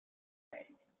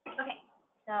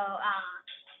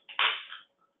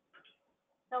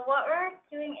So what we're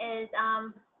doing is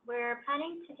we're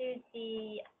planning to do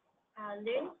the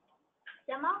Loon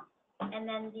demo and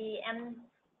then the M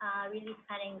release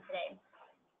planning today.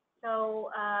 So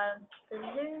the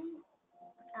Loon,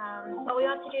 what we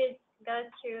want to do is go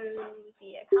to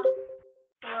the account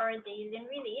for the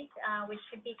Loon release, which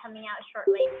should be coming out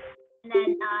shortly. And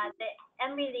then the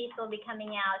M release will be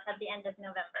coming out at the end of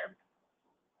November.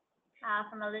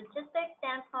 From a logistics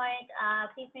standpoint,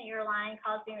 please mute your line,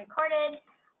 call is being recorded.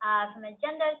 From an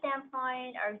agenda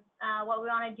standpoint, what we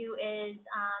want to do is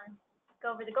go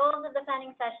over the goals of the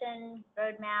planning session,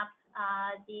 roadmap,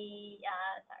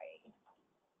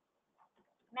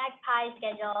 Magpie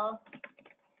schedule,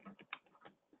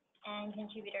 and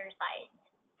contributor site.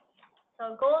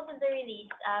 So goals of the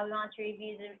release, we want to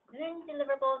review the Loon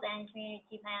deliverables and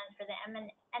community plans for the M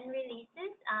and N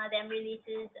releases. The M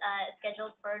releases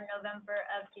scheduled for November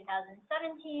of 2017,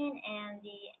 and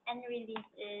the N release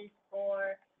is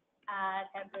for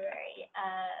February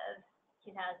of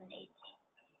 2018.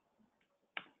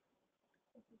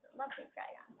 This is a lovely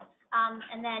dragon.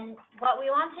 And then what we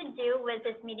want to do with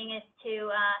this meeting is to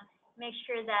make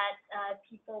sure that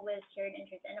people with shared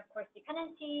interests and, of course,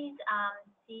 dependencies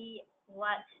see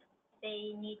what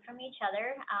they need from each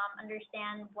other,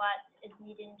 understand what is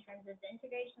needed in terms of the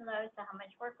integration load, so how much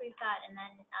work we've got, and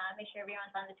then make sure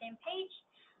everyone's on the same page,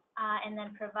 and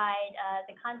then provide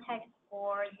the context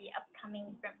for the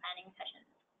upcoming sprint planning sessions.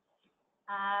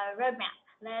 Roadmap.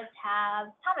 Let's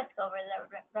have Thomas go over the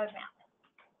roadmap.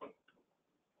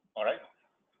 All right.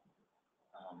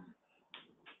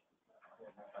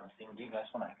 I'm seeing you guys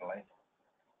want to highlight.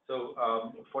 So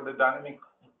for the dynamic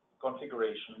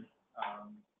configuration,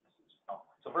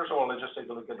 so first of all, let's just take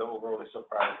a look at the overall list of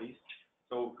priorities.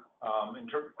 So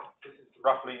this is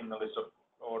roughly in the list of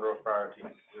order of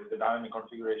priorities, with the dynamic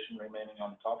configuration remaining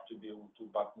on top to be able to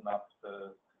button up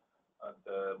the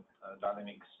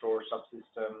dynamic store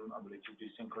subsystem, ability to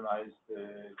synchronize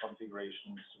the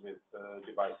configurations with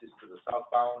devices to the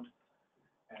southbound,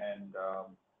 and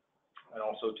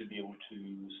also to be able to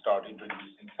start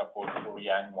introducing support for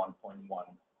Yang 1.1.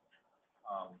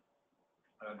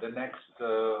 The next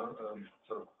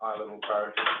sort of high-level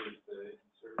priority is the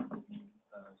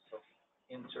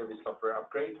in-service software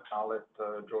upgrade. I'll let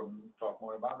Jordan talk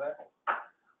more about that,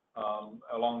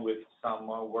 along with some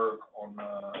work on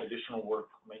additional work,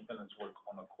 maintenance work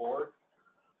on the core.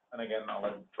 And again, I'll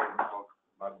let Jordan talk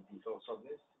about the details of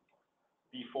this.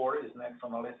 B4 is next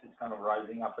on the list. It's kind of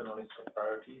rising up in the list of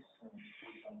priorities and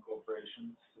some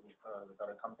cooperations with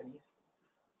other companies.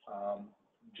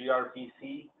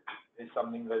 gRPC is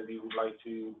something that we would like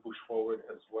to push forward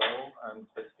as well, and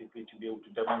specifically to be able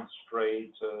to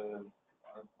demonstrate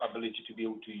ability to be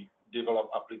able to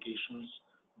develop applications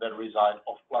that reside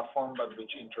off-platform but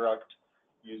which interact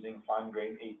using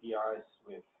fine-grained APIs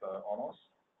with ONOS.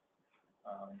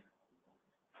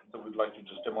 So we'd like to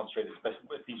just demonstrate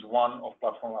at least one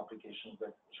off-platform application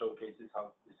that showcases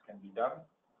how this can be done.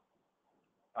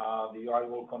 The UI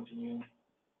will continue.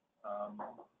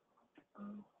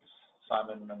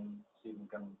 Simon and Stephen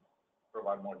can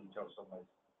provide more details on this.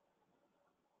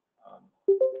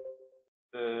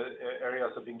 The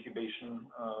areas of incubation,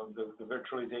 the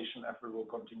virtualization effort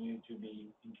will continue to be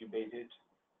incubated.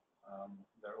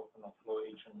 Their OpenFlow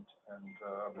agent and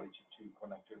ability to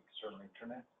connect to external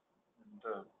internet.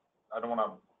 And I don't want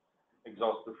to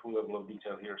exhaust the full level of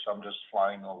detail here, so I'm just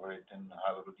flying over it in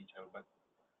high level detail. But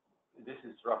this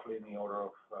is roughly in the order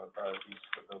of priorities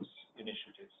for those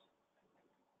initiatives.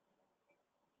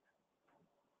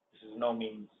 This is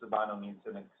by no means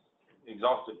an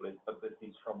exhaustive list, but at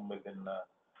least from within the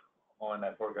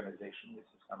ON.Lab organization, this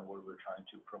is kind of what we're trying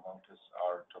to promote as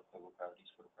our top level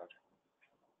priorities for the project.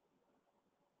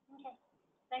 Okay,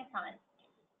 thanks, Thomas.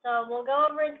 So we'll go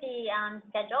over the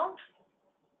schedule.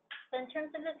 So in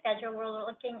terms of the schedule, we're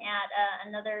looking at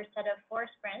another set of 4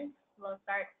 sprints. We'll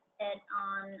start it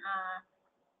on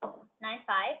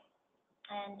 9/5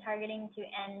 and targeting to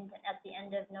end at the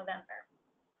end of November.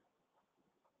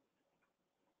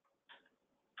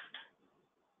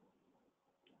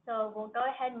 So we'll go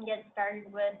ahead and get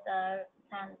started with the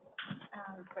plans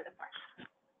for the park.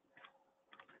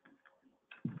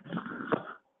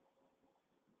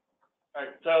 All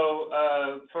right, so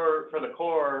for the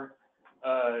core,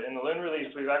 in the Loon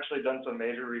release, we've actually done some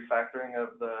major refactoring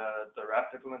of the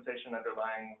wrapped implementation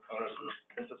underlying ONOS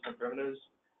consistent primitives.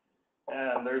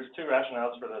 And there's 2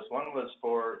 rationales for this. One was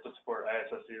to support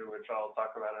ISSU, which I'll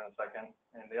talk about in a second,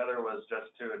 and the other was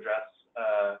just to address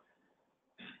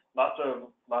lots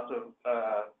of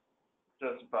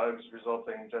just bugs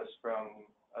resulting just from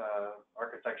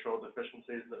architectural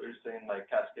deficiencies that we've seen, like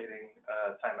cascading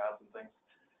timeouts and things.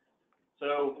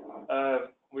 So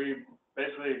we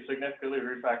basically significantly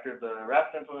refactored the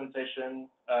Raft implementation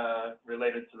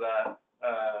related to that,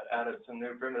 added some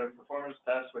new primitive performance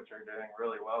tests, which are doing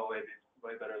really well, way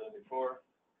better than before.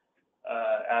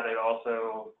 Added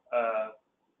also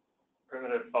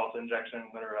primitive fault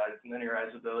injection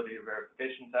linearizability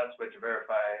verification tests, which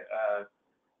verify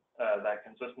that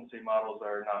consistency models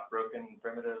are not broken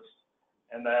primitives.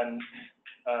 And then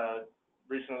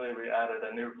recently we added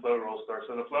a new flow rule store.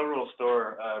 So the flow rule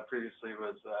store previously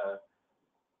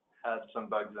had some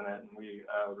bugs in it, and we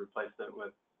replaced it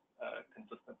with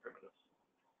consistent primitives.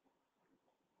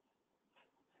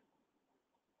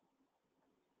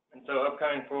 And so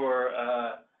upcoming for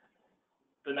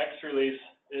the next release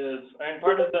is,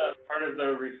 part of the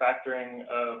refactoring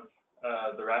of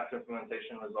the Raft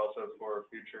implementation was also for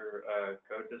future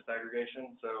code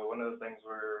disaggregation. So one of the things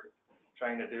we're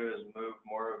trying to do is move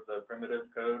more of the primitive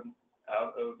code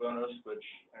out of ONOS, which,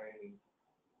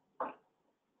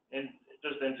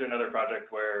 just into another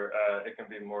project where it can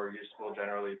be more useful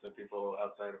generally to people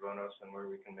outside of ONOS, and where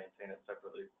we can maintain it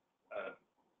separately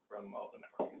from all the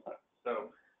networking stuff.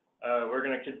 So we're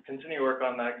going to continue work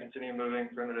on that, continue moving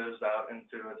primitives out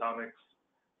into atomics.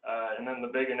 And then the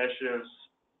big initiatives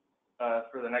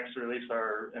for the next release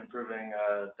are improving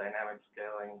dynamic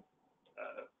scaling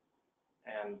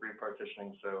and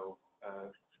repartitioning. So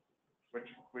which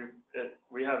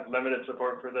we have limited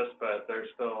support for this, but there's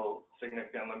still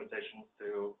significant limitations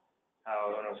to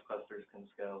how ONOS clusters can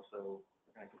scale. So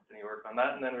we're going to continue work on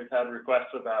that. And then we've had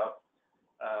requests about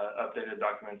updated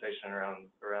documentation around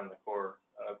the core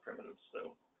primitives.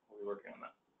 So we'll be working on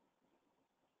that.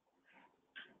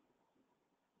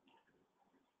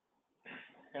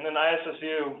 And then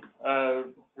ISSU,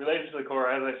 related to the core,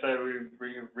 as I said, we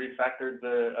refactored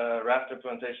the Raft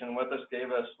implementation. What this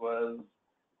gave us was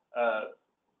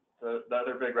the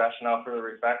other big rationale for the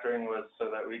refactoring was so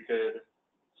that we could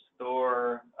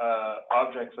store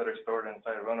objects that are stored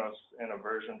inside of ONOS in a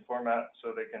version format,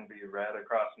 so they can be read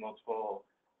across multiple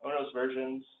ONOS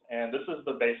versions. And this is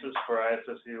the basis for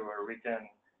ISSU, where we can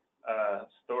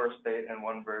store state in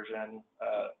one version,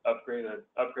 upgrade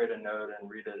a node, and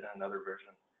read it in another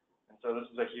version. And so this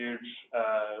is a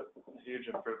huge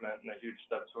improvement and a huge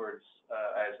step towards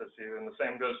ISSU. And the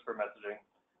same goes for messaging.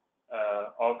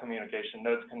 All communication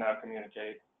nodes can now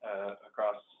communicate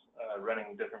across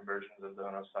running different versions of the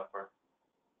ONOS software.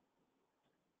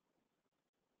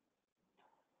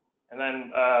 And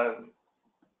then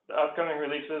the upcoming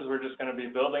releases, we're just going to be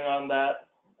building on that.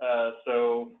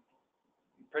 So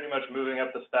pretty much moving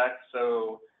up the stack.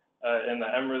 So in the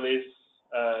M release,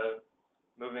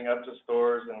 moving up to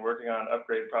stores and working on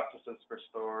upgrade processes for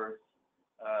stores.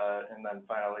 And then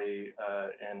finally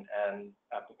in N,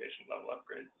 application level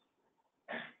upgrades.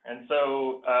 And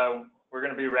so we're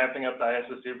going to be ramping up the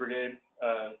ISSU brigade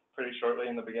pretty shortly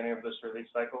in the beginning of this release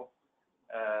cycle.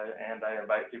 And I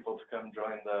invite people to come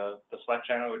join the Slack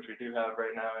channel, which we do have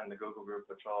right now, and the Google group,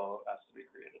 which all has to be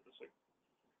created this week.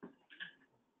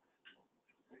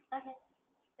 Okay,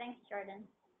 thanks, Jordan.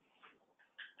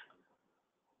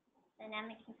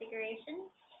 Dynamic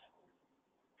configuration.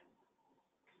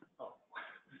 Oh,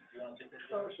 you want to take this?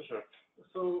 Sure.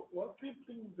 So what we've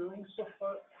been doing so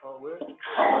far,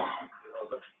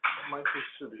 that might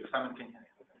should be 17.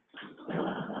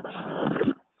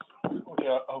 Okay,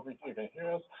 I hope you can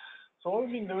hear us. So what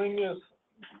we've been doing is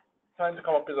trying to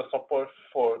come up with a support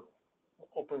for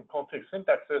open config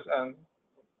syntaxes, and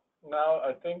now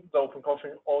I think the open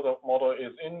config order model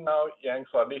is in now Yang,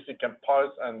 so at least it can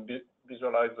parse and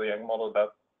visualize the Yang model that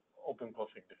open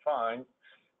config defined.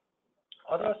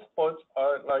 Other supports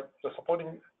are like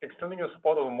extending the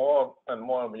support of more and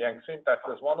more of Yang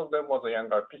syntaxes. One of them was the Yang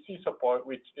RPC support,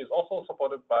 which is also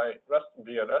supported by REST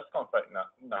via RESTconf right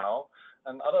now.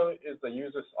 And other is the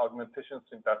user's augmentation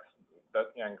syntax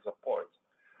that Yang supports.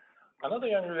 Another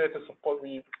Yang-related support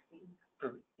we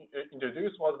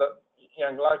introduced was that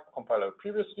Yang-like compiler.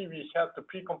 Previously, we had to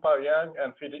pre-compile Yang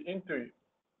and feed it into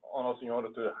ONOS in order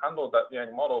to handle that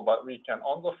Yang model, but we can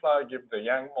on the fly give the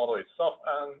Yang model itself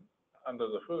and under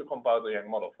the hood compile the Yang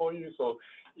model for you. So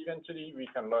eventually we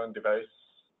can learn device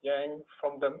Yang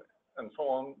from them and so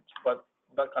on, but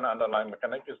that kind of underlying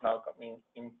mechanic is now coming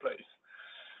in place.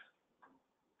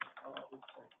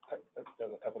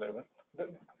 There's a type of element.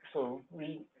 So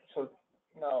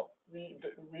now we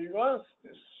were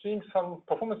seeing some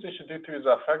performance issue due to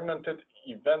the fragmented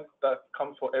event that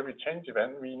comes for every change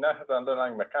event. We now have the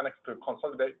underlying mechanics to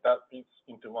consolidate that piece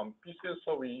into one piece.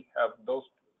 So we have those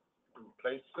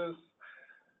places.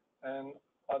 And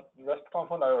at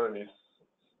RESTconf, I already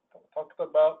talked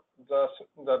about.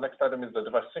 The next item is the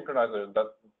device synchronizer, that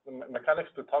the mechanics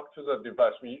to talk to the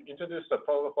device. We introduced the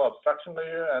protocol abstraction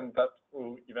layer, and that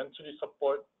will eventually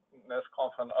support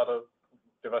NESConf and other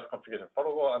device configuration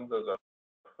protocol under the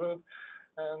hood.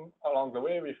 And along the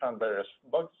way, we found various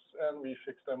bugs, and we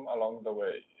fixed them along the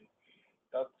way.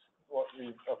 That's what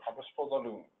we've accomplished for the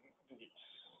Loon release.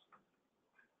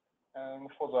 And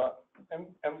for the M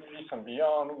release and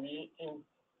beyond, we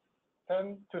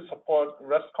intend to support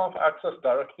RESTconf access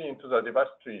directly into the device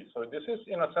tree. So this is,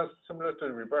 in a sense, similar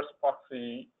to reverse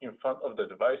proxy in front of the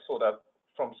device, so that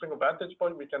from single vantage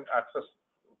point, we can access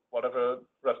whatever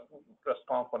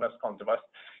RESTconf or NESConf device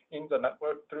in the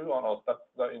network through ONOS. That's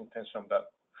the intention of that.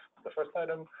 The first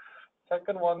item.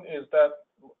 Second one is that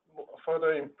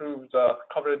further improve the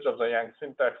coverage of the Yang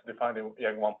syntax defined in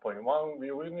Yang 1.1.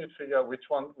 We will need to figure out which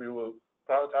one we will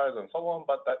prioritize and so on,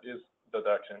 but that is the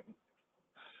direction.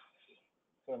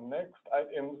 The next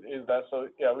item is that, so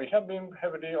yeah, we have been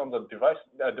heavily on the device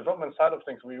development side of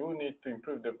things. We will need to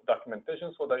improve the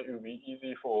documentation so that it will be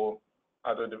easy for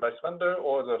either device vendor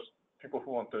or the people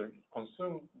who want to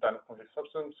consume dynamic config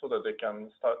substance so that they can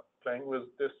start playing with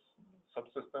this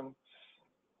subsystem.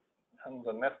 And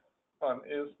the next one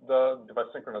is the device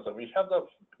synchronizer. We have the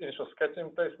initial sketch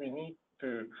in place. We need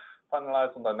to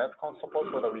finalize on the NetConf support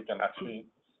so that we can actually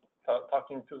start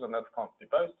talking to the NetConf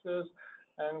devices.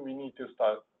 And we need to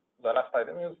start, the last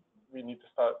item is we need to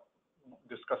start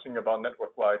discussing about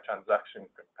network-wide transaction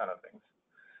kind of things.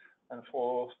 And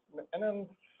then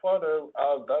further,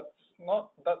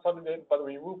 that's solid, but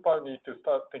we will probably need to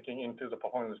start thinking into the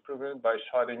performance improvement by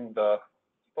sharding the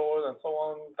stores and so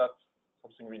on. That's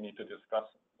something we need to discuss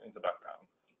in the background.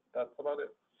 That's about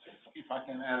it. If I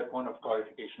can add a point of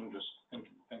clarification, just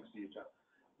thanks to you, Jeff.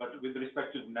 But with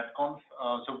respect to NetConf,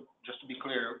 so just to be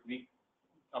clear,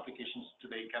 applications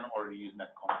today can already use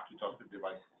NetConf to talk to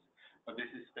devices. But this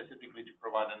is specifically to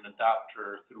provide an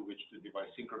adapter through which the device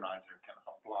synchronizer can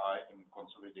apply and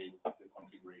consolidate the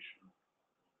configuration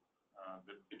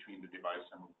between the device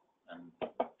and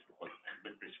what's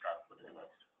been prescribed for the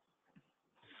device.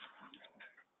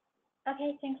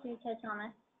 Okay, thanks, Rita,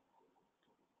 Thomas.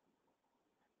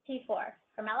 T4,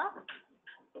 Carmela?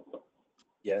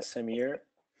 Yes, I'm here.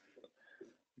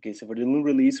 Okay, so for the Loon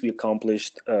release, we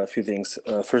accomplished a few things.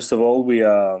 First of all, we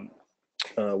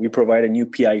provide a new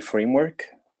PI framework,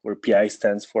 where PI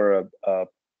stands for a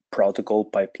protocol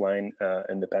pipeline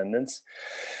independence.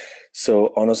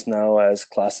 So ONOS now has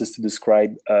classes to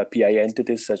describe PI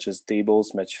entities such as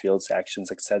tables, match fields,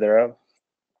 actions, etc.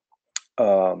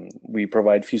 We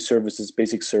provide few services,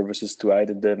 basic services to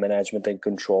either the management and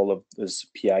control of these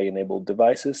PI-enabled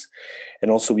devices.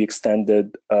 And also we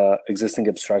extended existing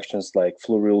abstractions like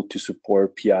flow rule to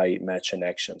support PI match and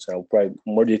actions. I'll provide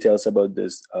more details about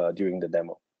this during the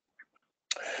demo.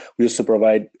 We also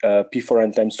provide P4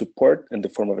 runtime support in the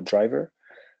form of a driver.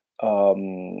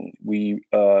 We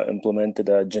implemented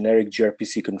a generic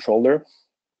gRPC controller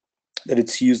that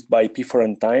it's used by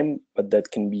P4 runtime, but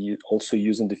that can be also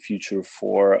used in the future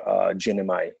for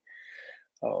GNMI.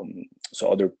 So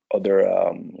other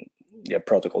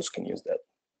protocols can use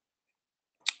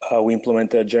that. We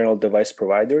implemented a general device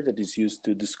provider that is used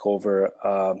to discover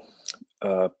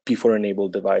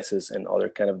P4-enabled devices and other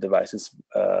kind of devices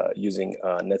using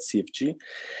netcfg.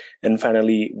 And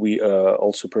finally, we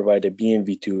also provide a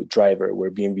BMV2 driver,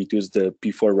 where BMV2 is the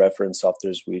P4 reference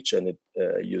software switch, and it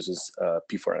uses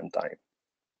P4 runtime.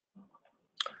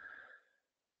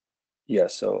 Yeah,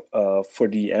 so for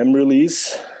the M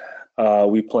release,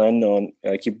 we plan on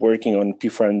keep working on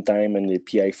P4 runtime and the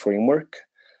PI framework.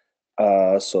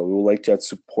 So we would like to add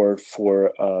support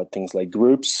for things like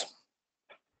groups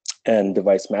and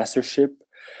device mastership.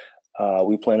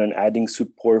 We plan on adding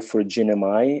support for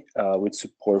GNMI with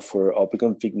support for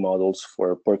OpenConfig models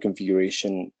for port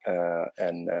configuration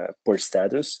and port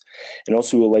status. And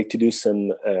also we would like to do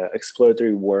some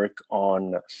exploratory work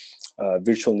on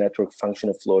virtual network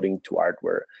function offloading to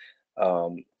hardware.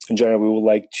 In general, we would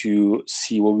like to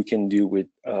see what we can do with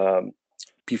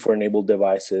P4-enabled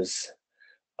devices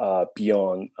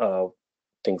beyond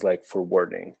things like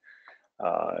forwarding.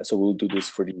 So we'll do this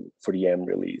for the M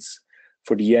release.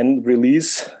 For the N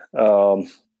release,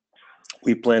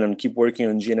 we plan on keep working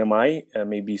on GNMI and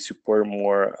maybe support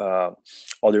more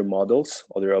other models,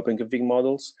 other OpenConfig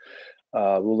models.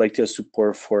 We would like to have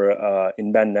support for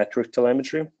in-band network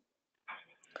telemetry.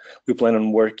 We plan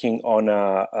on working on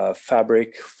a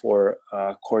fabric for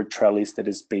core trellis that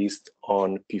is based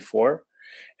on P4.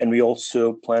 And we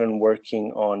also plan on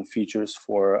working on features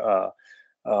for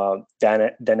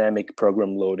dynamic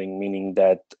program loading, meaning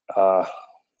that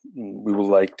we would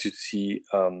like to see,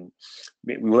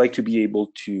 we would like to be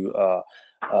able to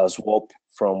swap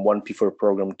from one P4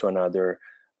 program to another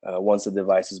once the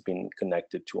device has been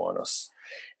connected to ONOS.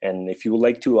 And if you would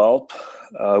like to help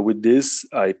with this,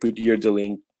 I put here the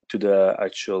link to the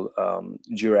actual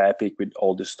Jira epic with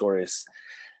all the stories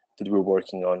that we're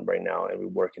working on right now and we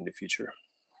work in the future.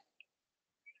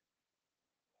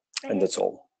 Great. And that's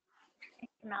all. Thank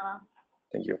you, Mello.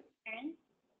 Thank you. Aaron,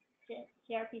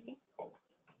 CRPC.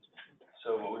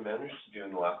 So what we managed to do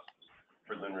in the last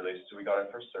for Loon release, so we got our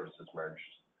first services merged.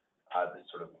 This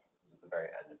sort of was at the very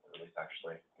end of the release,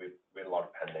 actually. We had a lot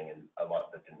of pending and a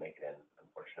lot that didn't make it in,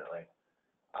 unfortunately.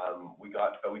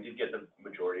 We did get the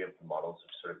majority of the models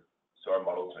of so our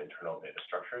models of internal data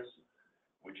structures,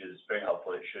 which is very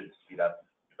helpful. It should speed up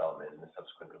development in the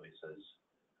subsequent releases.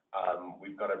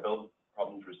 We've got our build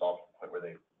problems resolved to the point where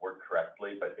they work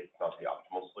correctly, but it's not the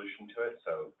optimal solution to it,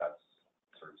 so that's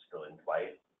sort of still in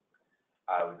flight.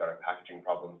 We've got our packaging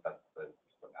problems. That's the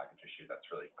package issue that's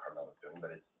really Carmel is doing,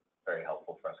 but it's very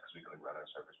helpful for us because we couldn't run our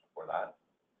servers before that.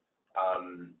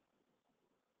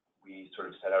 We sort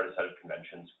of set out a set of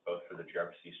conventions both for the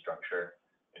gRPC structure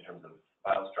in terms of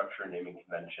file structure, naming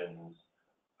conventions,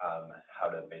 how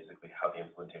the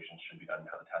implementation should be done,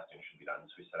 how the testing should be done.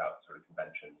 So we set out sort of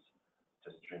conventions to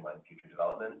streamline future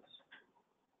developments.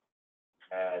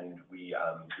 And we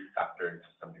refactored to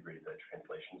some degree the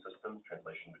translation systems,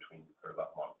 translation between sort of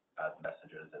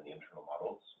messages and the internal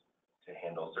models to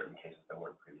handle certain cases that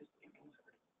weren't previously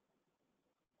considered.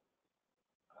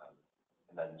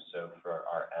 And then so for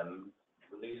our M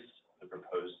release, the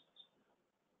proposed,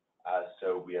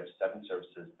 so we have 7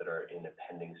 services that are in a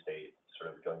pending state,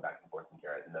 sort of going back and forth in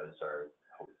Garrett, and those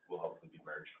will hopefully be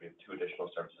merged. We have 2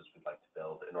 additional services we'd like to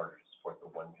build in order to support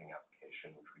the one-ping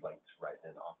application, which we'd like to write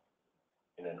in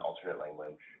an alternate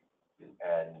language.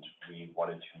 And we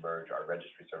wanted to merge our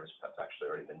registry service, but that's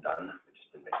actually already been done. We just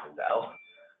didn't make it into L.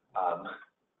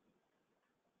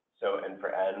 And for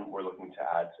N, we're looking to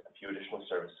add a few additional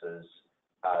services.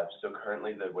 So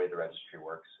currently the way the registry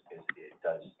works is it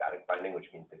does static binding, which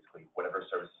means basically whatever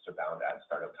services are bound at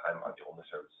startup time are the only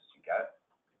services you get.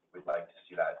 We'd like to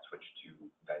see that switch to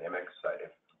dynamic, so that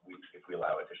if we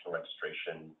allow additional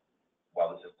registration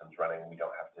while the system's running, we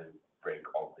don't have to break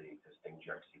all the existing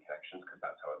gRPC connections, because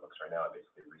that's how it looks right now. I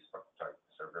basically restart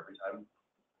the server every time.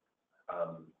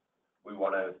 We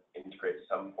want to integrate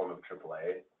some form of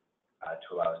AAA to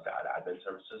allow us to add admin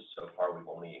services. So far, we've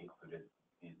only included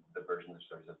the versions of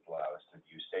services that allow us to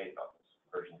view state, not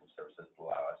versions of services that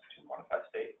allow us to modify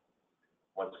state.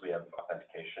 Once we have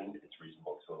authentication, it's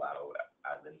reasonable to allow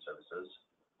admin services.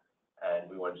 And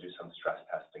we want to do some stress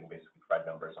testing, basically provide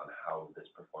numbers on how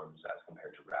this performs as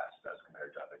compared to REST, as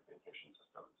compared to other communication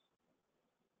systems.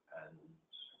 And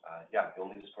yeah, the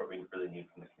only support we really need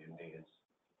from the community is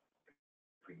if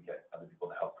we can get other people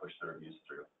to help push the reviews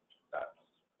through. That's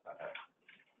about it.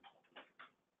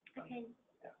 Okay.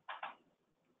 Yeah.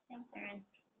 Thanks, Aaron.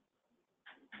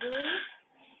 Julie?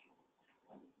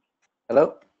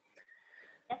 Hello.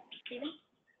 Yes, Stephen?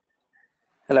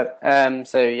 Hello.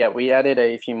 So yeah, we added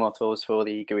a few more tools for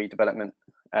the GUI development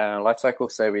lifecycle.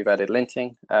 So we've added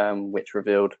linting, which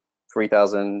revealed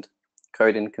 3,000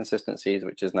 code inconsistencies,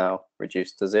 which is now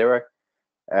reduced to 0.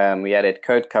 We added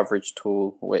code coverage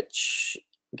tool, which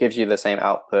gives you the same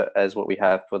output as what we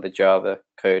have for the Java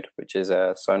code, which is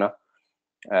Sonar.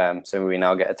 So we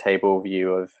now get a table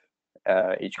view of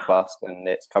each class and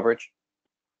its coverage.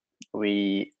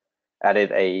 We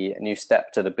added a new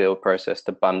step to the build process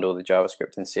to bundle the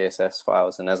JavaScript and CSS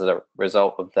files, and as a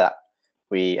result of that,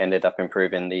 we ended up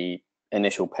improving the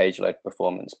initial page load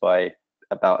performance by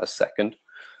about a second.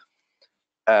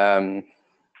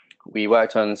 We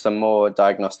worked on some more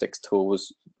diagnostics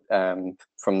tools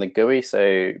from the GUI,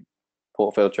 so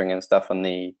port filtering and stuff on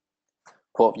the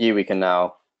port view. We can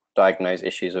now diagnose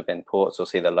issues within ports or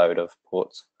see the load of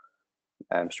ports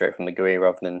straight from the GUI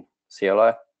rather than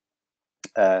CLI.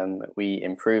 We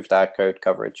improved our code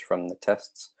coverage from the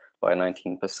tests by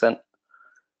 19%.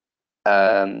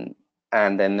 And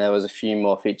then there was a few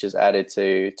more features added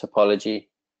to topology,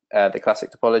 the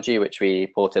classic topology, which we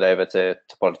ported over to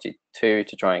topology 2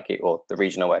 to try and keep, or the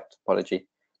regional web topology,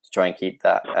 to try and keep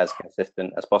that as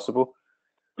consistent as possible.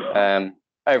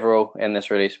 Overall, in this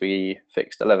release, we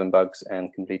fixed 11 bugs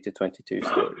and completed 22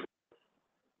 stories.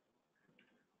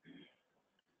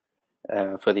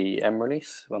 For the M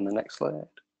release on the next slide.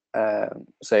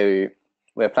 So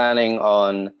we're planning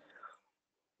on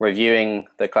reviewing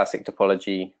the classic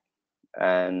topology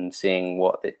and seeing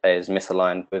what is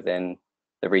misaligned within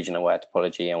the regional aware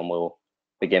topology, and we'll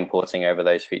begin porting over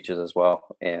those features as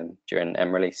well during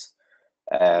M release.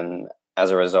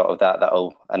 as a result of that, that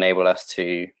will enable us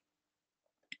to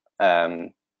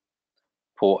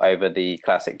port over the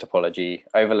classic topology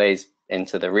overlays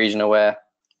into the region-aware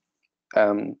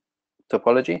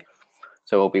topology.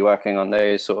 So we'll be working on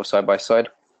those sort of side by side.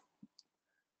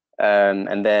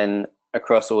 And then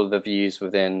across all of the views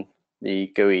within the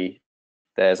GUI,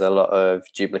 there's a lot of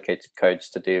duplicated codes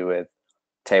to do with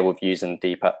table views and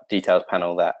details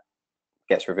panel that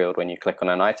gets revealed when you click on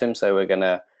an item. So we're going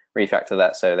to refactor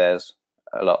that so there's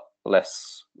a lot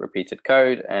less repeated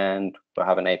code, and we'll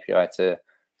have an API to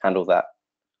handle that.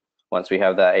 Once we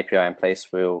have that API in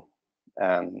place, we'll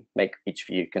make each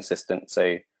view consistent.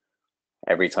 So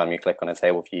every time you click on a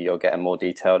table view, you'll get a more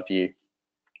detailed view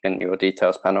in your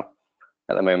details panel.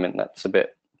 At the moment, that's a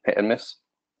bit hit and miss.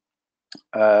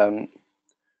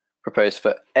 Proposed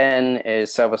for N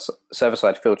is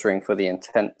server-side filtering for the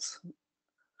intents.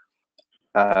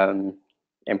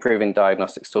 Improving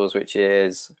diagnostic tools, which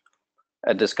is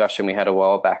a discussion we had a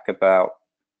while back about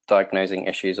diagnosing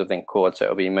issues within Chord. So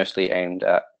it'll be mostly aimed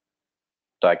at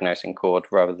diagnosing Chord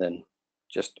rather than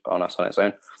just ONOS on its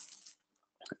own.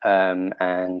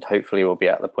 And hopefully we'll be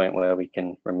at the point where we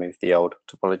can remove the old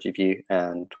topology view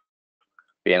and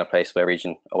be in a place where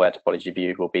region-aware topology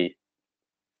view will be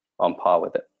on par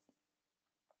with it.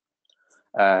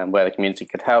 Where the community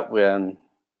could help,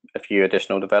 a few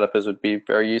additional developers would be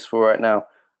very useful right now.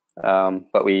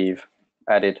 But we've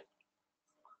added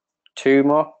 2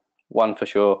 more, one for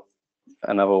sure,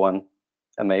 another one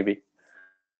a maybe.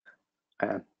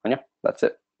 And yeah, that's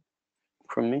it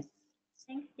from me.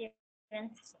 Thanks, Stephen.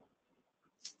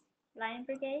 Lion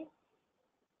Brigade?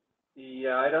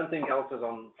 Yeah, I don't think else is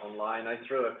online. I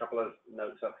threw a couple of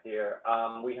notes up here.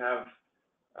 We have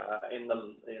in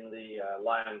the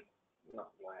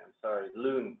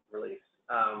Loon release,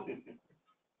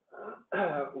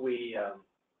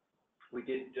 we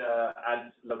did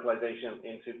add localization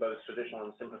into both traditional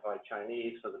and simplified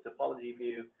Chinese for the topology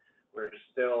view. We're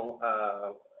still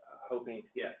hoping to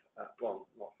get, well,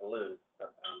 not for Loon,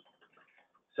 but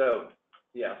so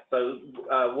yeah, so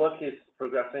work is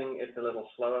progressing. It's a little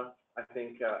slower. I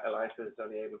think Elias is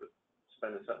only able to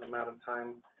spend a certain amount of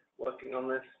time working on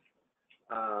this,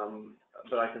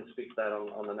 but I can speak to that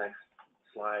on the next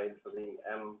slide for the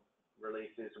M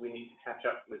releases. We need to catch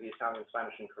up with the Italian,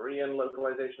 Spanish, and Korean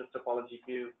localization of topology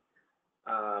view,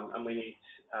 and we need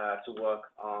to work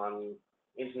on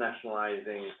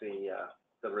internationalizing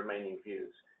the remaining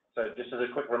views. So just as a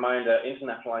quick reminder,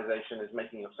 internationalization is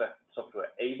making your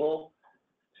software able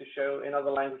to show in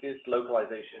other languages.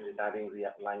 Localization is adding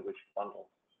the language bundle.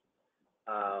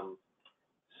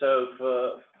 So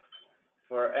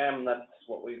for M, that's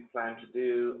what we plan to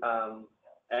do.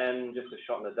 And just a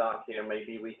shot in the dark here,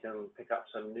 maybe we can pick up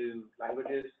some new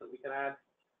languages that we can add.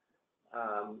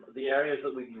 The areas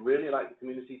that we'd really like the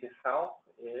community to help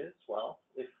is, well,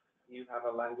 if you have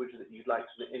a language that you'd like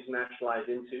to internationalize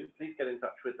into, please get in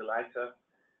touch with Elisa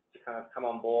to kind of come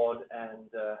on board and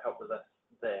help with us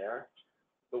there.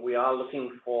 But we are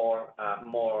looking for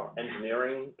more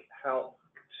engineering help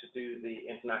to do the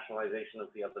internationalization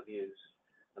of the other views.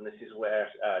 And this is where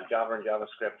Java and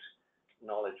JavaScript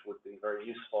knowledge would be very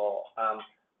useful.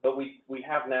 But we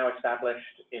have now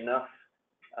established enough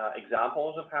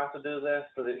examples of how to do this,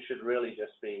 so that it should really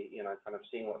just be, you know, kind of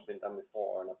seeing what's been done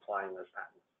before and applying those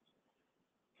patterns.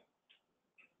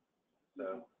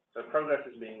 So progress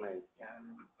is being made.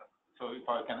 So if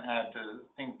I can add, I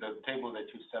think the table that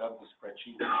you set up, the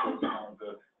spreadsheet that shows now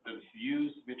the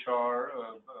views which are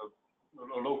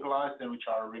localized and which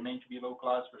remain to be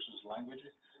localized versus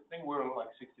languages. I think we're like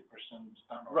 60%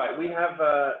 done. Right. We have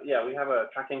we have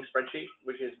a tracking spreadsheet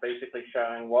which is basically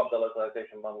showing what the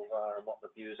localization bundles are and what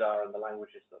the views are and the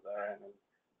languages that they're in, and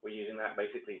we're using that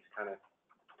basically to kind of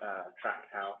track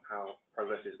how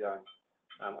progress is going.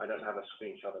 I don't have a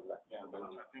screenshot of that. Yeah, but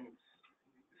I think it's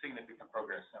significant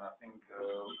progress, and I think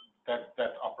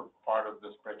that upper part of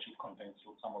the spreadsheet contains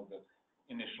some of the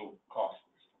initial costs.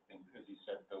 I think, as you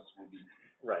said, those will be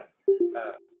right.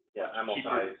 Yeah,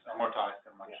 amortized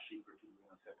and much cheaper to do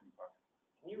in a second part.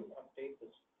 Can you update the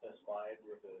slide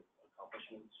with the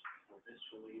accomplishments for this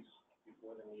release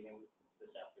before the meeting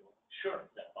this afternoon? Sure.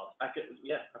 Is that possible? I could,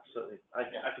 yeah, absolutely.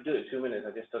 I could do it in 2 minutes.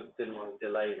 I just didn't want to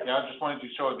delay. Yeah, I just wanted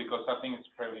to show it because I think it's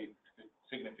fairly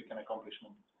significant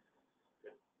accomplishment.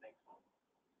 Good. Thanks.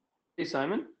 Hey,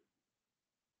 Simon.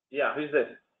 Yeah, who's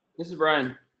this? This is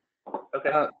Brian.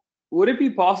 Okay. Would it be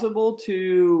possible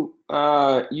to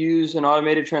use an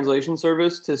automated translation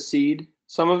service to seed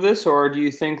some of this, or do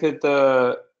you think that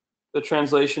the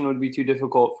translation would be too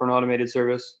difficult for an automated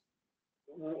service?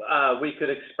 We could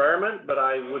experiment, but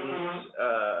I wouldn't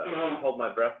hold my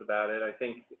breath about it. I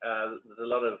think there's a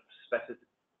lot of I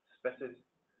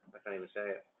can't even say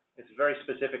it. It's very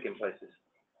specific in places.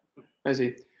 I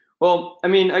see. Well, I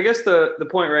mean, I guess the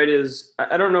point, right, is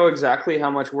I don't know exactly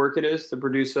how much work it is to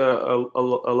produce a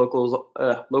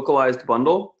localized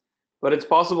bundle, but it's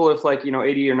possible if, like, 80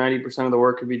 or 90% of the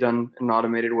work could be done in an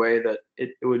automated way, that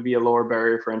it would be a lower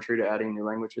barrier for entry to adding new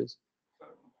languages.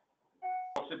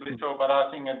 Possibly so, but I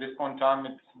think at this point in time,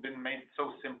 it's been made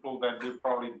so simple that we'll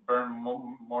probably burn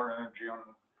more energy on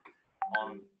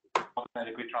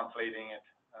automatically translating it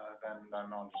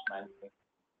than on just manually.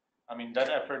 I mean,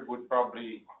 the effort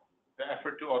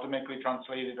to automatically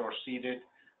translate it or seed it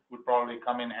would probably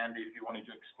come in handy if you wanted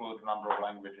to explore the number of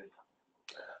languages.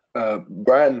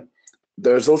 Brian,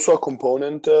 there's also a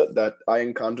component that I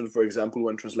encountered, for example,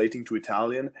 when translating to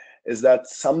Italian, is that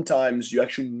sometimes you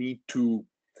actually need to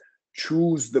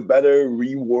choose the better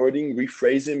rewording,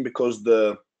 rephrasing, because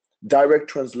the direct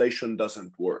translation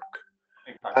doesn't work.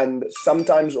 Exactly. And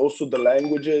sometimes also the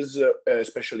languages,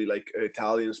 especially like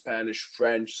Italian, Spanish,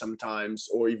 French sometimes,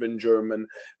 or even German,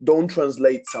 don't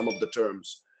translate some of the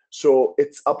terms. So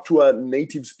it's up to a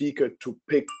native speaker to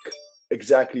pick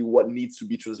exactly what needs to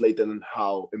be translated and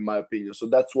how, in my opinion. So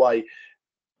that's why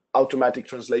automatic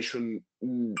translation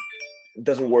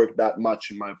doesn't work that much,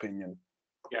 in my opinion.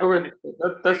 Yeah, okay.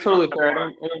 That's totally fair. I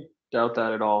don't doubt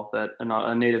that at all, that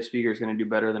a native speaker is going to do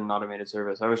better than an automated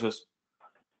service.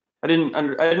 I didn't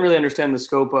really understand the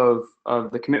scope of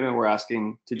the commitment we're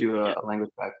asking to do a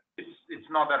language pack. It's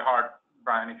not that hard,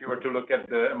 Brian. If you were to look at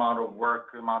the amount of words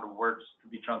to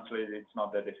be translated, it's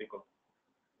not that difficult.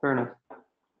 Fair enough.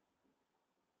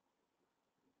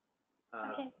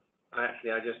 Okay.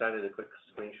 I just added a quick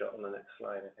screenshot on the next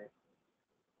slide, I think.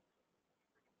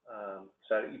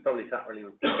 So you probably can't really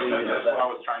read it. That's what I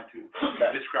was trying to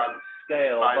describe.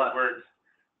 Scale, words.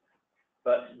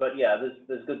 But yeah,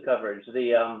 there's good coverage.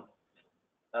 The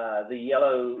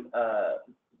yellow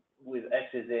with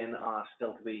X's in are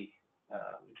still to be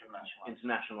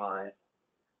internationalized.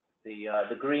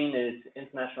 The green is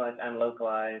internationalized and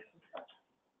localized.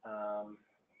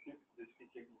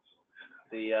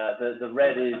 The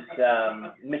red is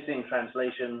missing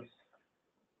translations.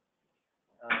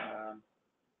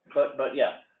 But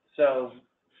yeah, so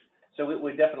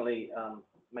we're definitely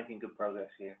making good progress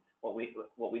here. What we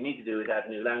need to do is add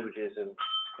new languages and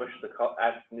push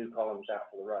add new columns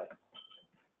out to the right.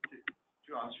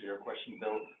 To answer your question,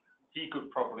 though, he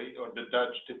could probably, or the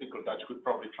typical Dutch could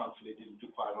probably translate it into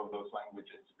 5 of those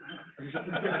languages. I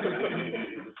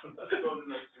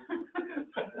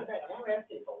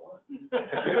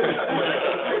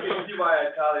can see why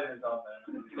Italian is on there.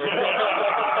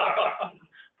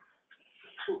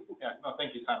 Yeah, no,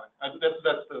 thank you, Simon.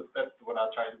 That's what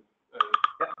I'll try to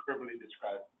verbally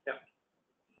describe. Yeah.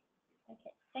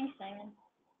 Okay, thanks, Simon.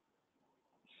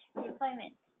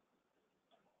 Deployment.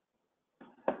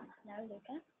 Now,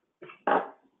 Luca.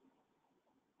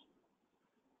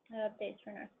 No updates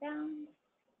for northbound.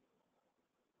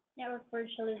 Network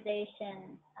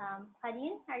virtualization.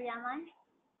 Padin, are you online?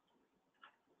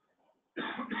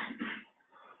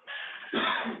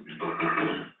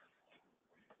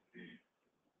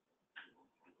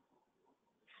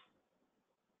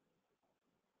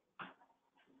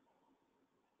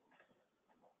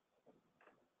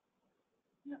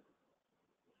 No.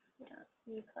 We don't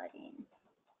see Padin.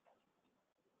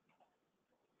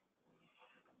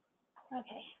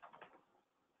 Okay.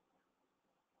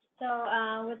 So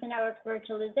with the network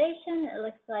virtualization, it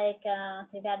looks like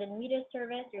we've added meter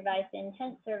service, revised the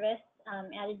intent service,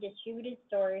 added distributed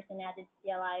stores, and added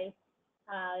CLI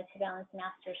to balance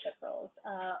mastership roles.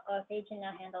 OF agent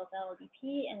now handles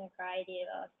LDP and a variety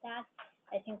of stats.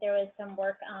 I think there was some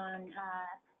work on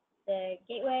the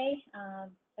gateway,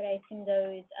 but I assume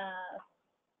those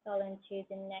fell into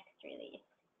the next release.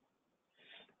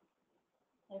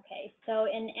 Okay, so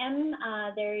in M,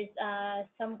 there's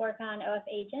some work on OF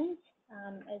agents,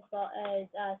 as well as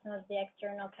some of the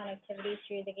external connectivity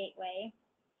through the gateway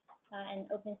and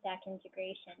OpenStack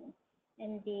integration.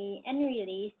 In the N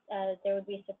release, there would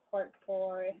be support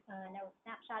for network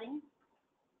snapshotting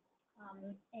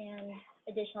and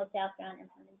additional southbound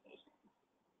implementation.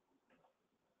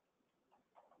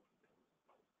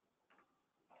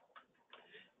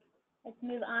 Let's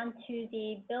move on to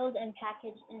the build and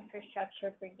package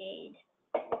infrastructure brigade.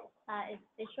 Is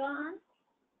Visual on?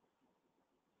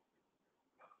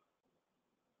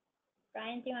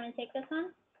 Brian, do you want to take this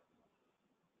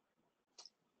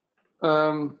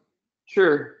one?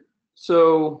 Sure.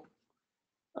 So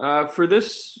for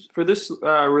this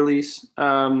release,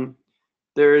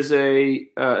 there's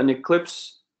an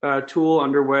Eclipse tool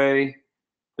underway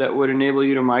that would enable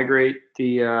you to migrate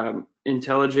the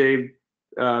IntelliJ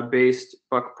based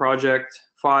Buck project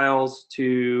files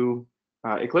to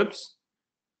Eclipse.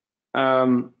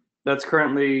 That's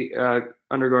currently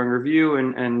undergoing review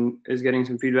and is getting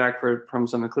some feedback from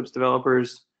some Eclipse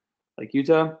developers like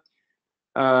Utah.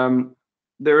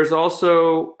 There is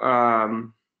also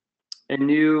a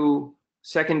new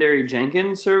secondary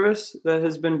Jenkins service that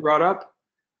has been brought up,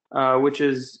 which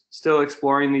is still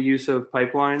exploring the use of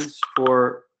pipelines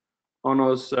for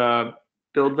ONOS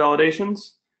build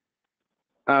validations,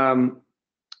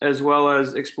 as well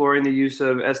as exploring the use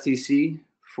of STC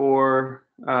for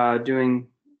doing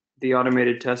the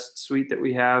automated test suite that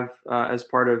we have as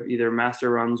part of either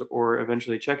master runs or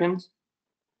eventually check-ins.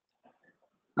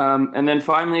 And then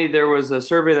finally, there was a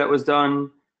survey that was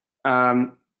done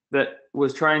that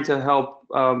was trying to help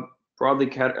broadly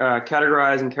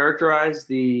categorize and characterize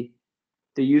the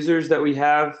users that we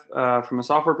have from a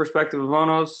software perspective of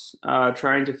ONOS,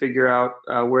 trying to figure out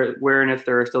where and if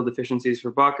there are still deficiencies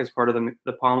for Buck as part of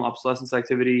the POM obsolescence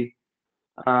activity,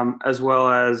 as well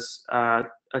as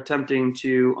attempting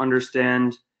to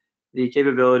understand the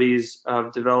capabilities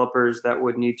of developers that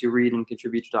would need to read and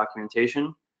contribute to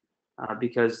documentation,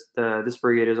 because this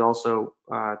brigade is also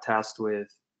tasked with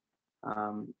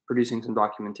producing some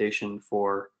documentation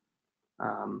for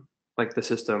like the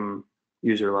system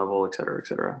user level, et cetera, et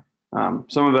cetera.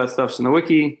 Some of that stuff's in the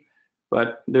wiki,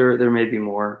 but there may be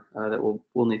more that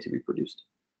will need to be produced.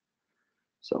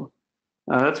 So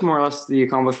that's more or less the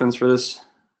accomplishments for this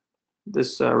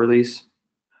release.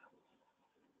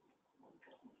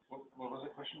 What was the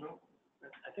question, Bill?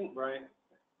 I think Brian,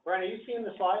 are you seeing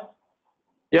the slide?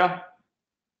 Yeah.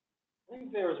 I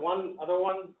think there was one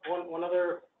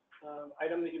other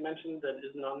item that you mentioned that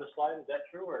isn't on the slide. Is that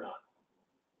true or not?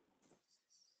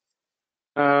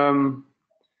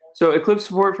 So Eclipse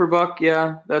support for Buck,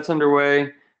 yeah, that's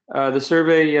underway. The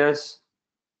survey, yes,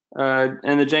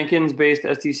 and the Jenkins-based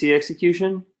STC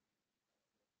execution,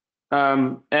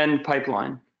 and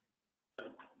pipeline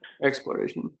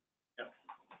exploration.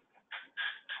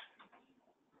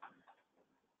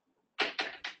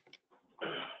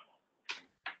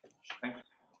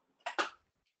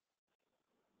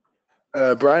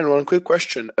 Brian, one quick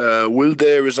question. Will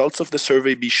the results of the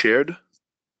survey be shared?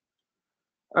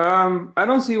 I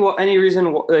don't see any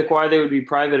reason why they would be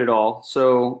private at all.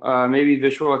 So maybe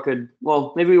Vishwa could.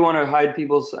 Well, maybe we want to hide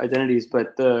people's identities,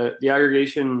 but the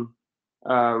aggregation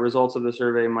results of the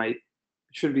survey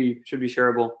should be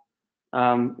shareable.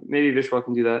 Maybe Vishwa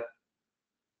can do that.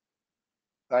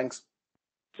 Thanks.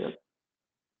 Yep.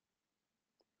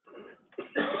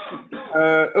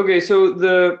 Okay, so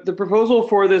the proposal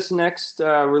for this next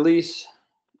release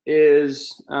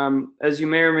is, as you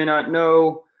may or may not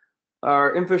know,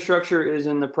 our infrastructure is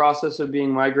in the process of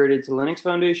being migrated to Linux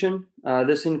Foundation.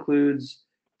 This includes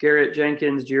Gerrit,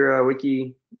 Jenkins, Jira,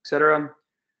 Wiki, etc.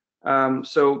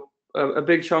 So a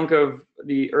big chunk of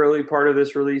the early part of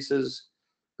this release is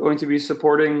going to be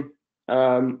supporting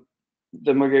the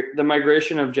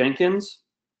migration of Jenkins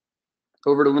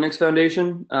over to Linux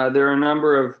Foundation. There are a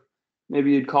number of,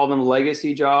 maybe you'd call them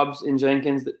legacy jobs in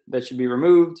Jenkins that should be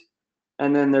removed.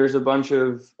 And then there's a bunch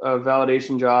of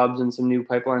validation jobs and some new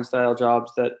pipeline style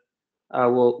jobs that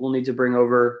we'll need to bring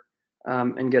over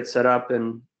and get set up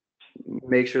and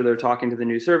make sure they're talking to the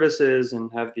new services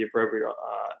and have the appropriate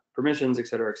permissions, et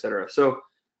cetera, et cetera. So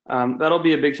that'll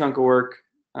be a big chunk of work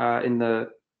in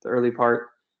the early part.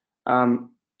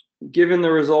 Given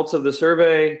the results of the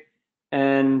survey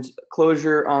and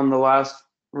closure on the last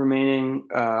remaining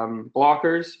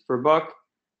blockers for Buck,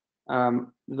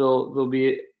 there'll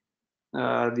be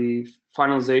the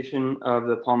finalization of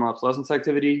the POM obsolescence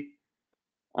activity.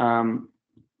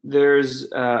 There's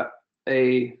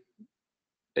a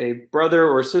brother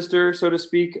or sister, so to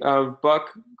speak, of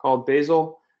Buck called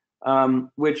Basil,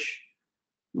 which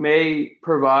may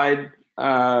provide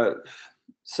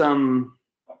some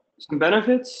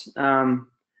benefits.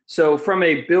 So from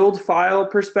a build file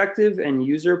perspective and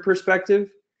user perspective,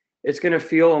 it's going to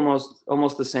feel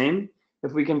almost the same.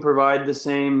 If we can provide the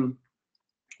same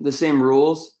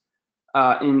rules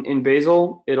in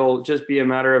Bazel, it'll just be a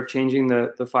matter of changing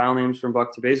the file names from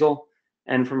Buck to Bazel.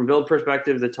 And from a build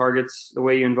perspective, the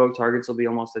way you invoke targets will be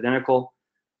almost identical.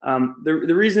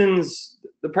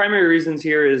 The primary reasons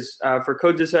here is for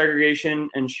code disaggregation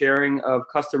and sharing of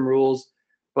custom rules.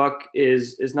 Buck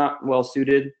is not well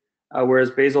suited,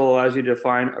 whereas Bazel allows you to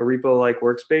define a repo-like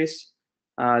workspace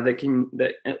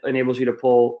that enables you to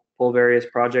pull various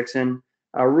projects in.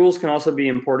 Rules can also be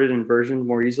imported and versioned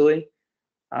more easily.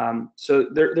 So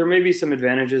there may be some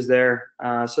advantages there.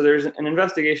 So there's an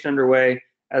investigation underway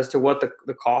as to what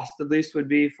the cost at least would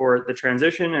be for the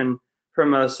transition, and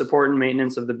from a support and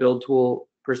maintenance of the build tool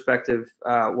perspective,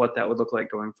 what that would look like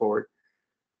going forward.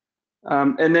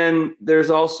 And then there's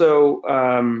also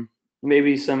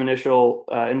maybe some initial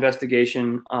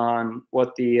investigation on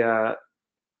what the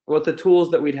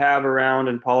tools that we'd have around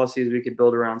and policies we could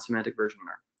build around semantic versioning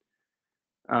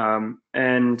are.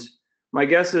 And my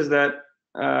guess is that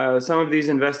some of these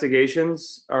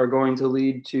investigations are going to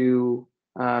lead to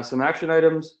some action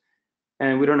items,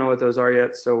 and we don't know what those are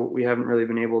yet, so we haven't really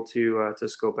been able to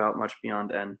scope out much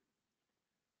beyond N,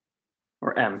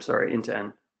 or M, sorry, into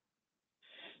N.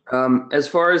 As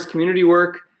far as community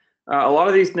work, a lot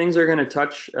of these things are going to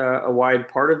touch a wide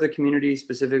part of the community,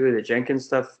 specifically the Jenkins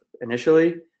stuff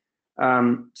initially.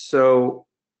 So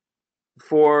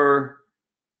for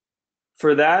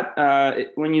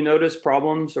that, when you notice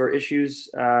problems or issues,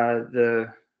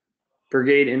 the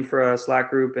Brigade Infra Slack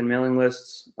group and mailing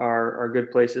lists are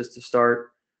good places to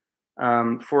start.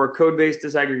 For code-based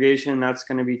disaggregation, that's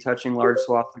going to be touching large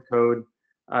swaths of code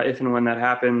if and when that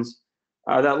happens.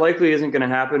 That likely isn't going to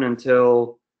happen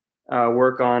until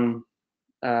work on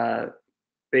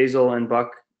Bazel and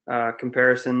Buck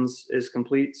comparisons is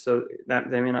complete, so that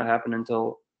they may not happen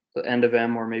until the end of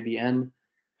M or maybe N.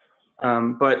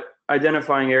 But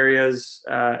identifying areas,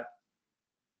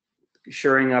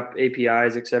 shoring up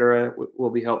APIs, etc.,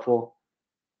 will be helpful.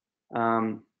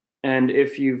 And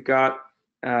if you've got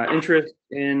interest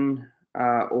in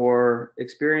or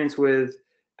experience with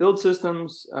build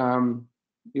systems,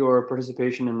 your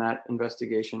participation in that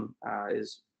investigation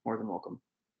is more than welcome.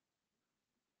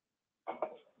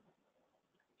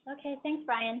 Okay, thanks,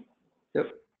 Brian.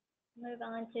 Yep. Move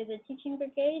on to the teaching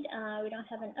brigade. We don't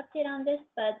have an update on this,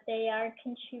 but they are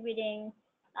contributing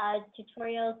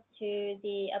tutorials to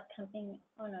the upcoming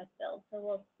ONOS build. So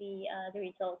we'll see the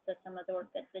results of some of the work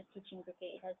that the teaching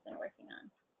brigade has been working on.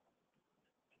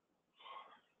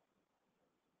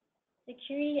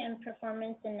 Security and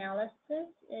performance analysis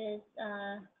is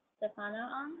Stefano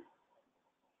on.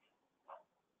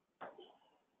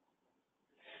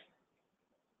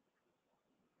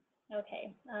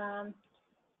 Okay,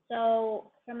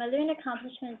 so from a Loon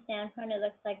accomplishment standpoint, it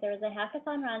looks like there was a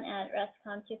hackathon run at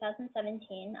RESTCon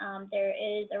 2017. There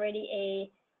is already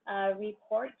a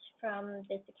report from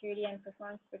the Security and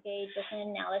Performance Brigade with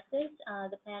an analysis.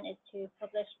 The plan is to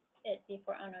publish it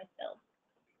before ONOS build.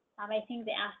 I think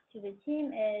the ask to the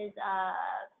team is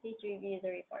please review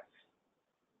the report.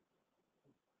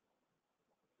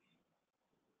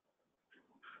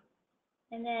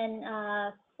 And then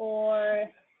for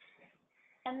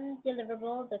M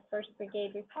deliverable, the first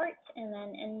brigade report, and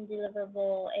then N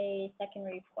deliverable, a second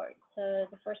report. So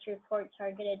the first report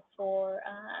targeted for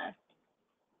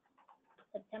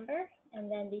September,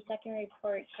 and then the second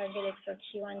report targeted for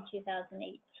Q1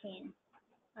 2018.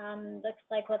 Looks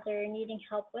like what they're needing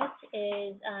help with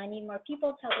is need more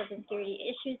people to help with the security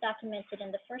issues documented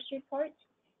in the first report,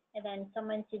 and then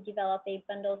someone to develop a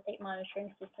bundle state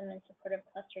monitoring system in support of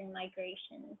clustering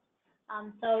migrations.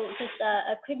 So just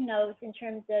a quick note in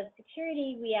terms of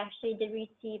security, we actually did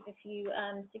receive a few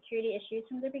security issues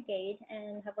from the brigade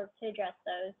and have worked to address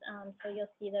those. So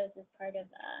you'll see those as part of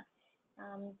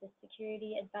the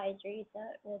security advisories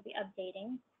that we'll be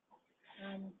updating.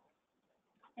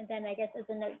 And then I guess as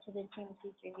a note to the team,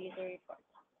 please review the report.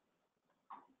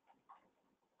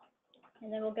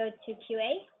 And then we'll go to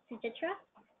QA, Sujitra.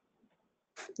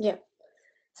 Yeah.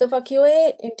 So for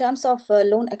QA, in terms of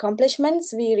Loon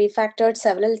accomplishments, we refactored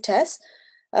several tests.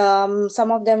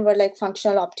 Some of them were like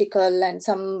functional optical and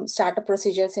some startup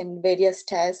procedures in various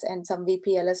tests and some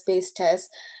VPLS based tests,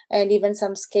 and even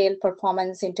some scale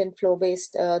performance intent flow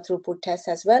based throughput tests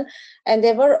as well. And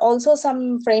there were also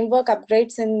some framework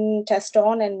upgrades in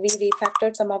test-on, and we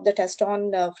refactored some of the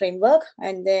test-on framework,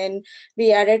 and then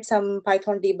we added some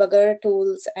Python debugger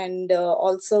tools and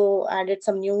also added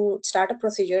some new startup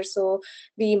procedures. So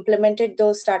we implemented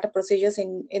those startup procedures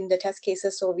in the test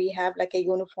cases. So we have like a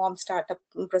uniform startup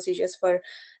procedures for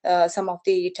some of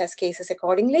the test cases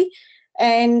accordingly.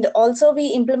 And also we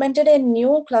implemented a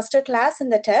new cluster class in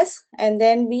the test, and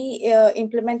then we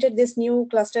implemented this new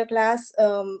cluster class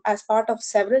as part of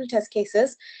several test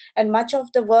cases, and much of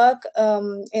the work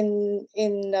in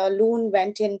Loon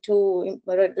went into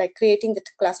like creating the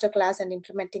cluster class and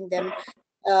implementing them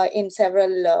in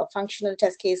several functional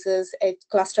test cases,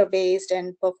 cluster based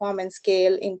and performance,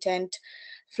 scale, intent,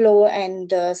 flow,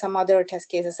 and some other test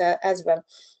cases as well.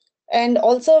 And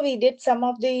also we did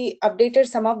updated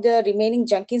some of the remaining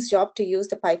Jenkins job to use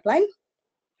the pipeline.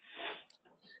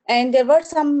 And there were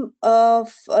some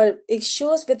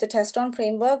issues with the test-on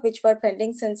framework, which were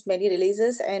pending since many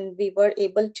releases, and we were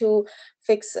able to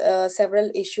fix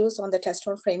several issues on the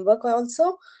test-on framework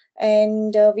also.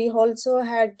 And we also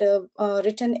had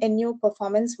written a new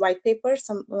performance white paper,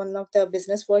 one of the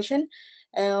business version,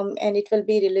 and it will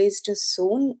be released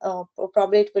soon.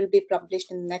 Probably it will be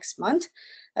published in next month.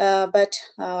 But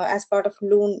as part of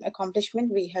Loon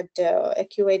accomplishment, we had a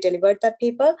QA delivered that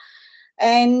paper.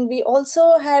 And we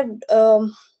also have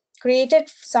created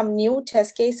some new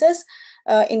test cases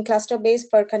in cluster-based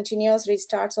for continuous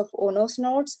restarts of ONOS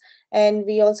nodes. And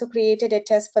we also created a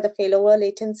test for the failover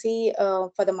latency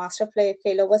for the master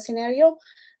failover scenario.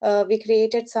 We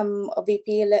created some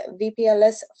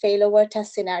VPLS failover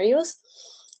test scenarios,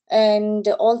 and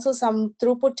also some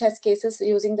throughput test cases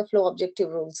using the flow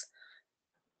objective rules.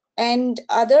 And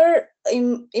other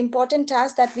important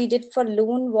task that we did for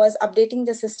Loon was updating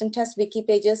the system test wiki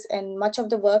pages, and much of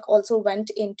the work also went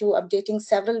into updating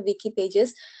several wiki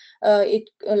pages,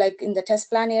 like in the test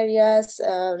plan areas,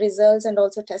 results, and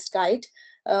also test guide.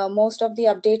 Most of the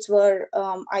updates were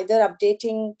either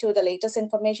updating to the latest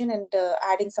information and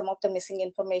adding some of the missing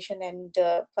information. And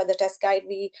for the test guide,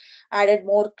 we added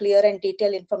more clear and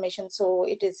detailed information, so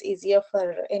it is easier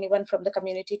for anyone from the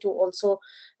community to also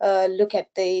look at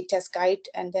the test guide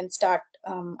and then start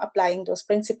applying those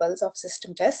principles of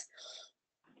system tests.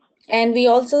 And we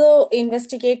also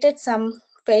investigated some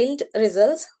failed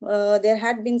results. There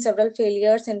had been several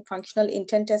failures in functional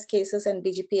intent test cases and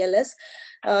BGPLS.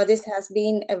 This has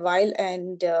been a while,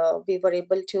 and we were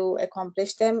able to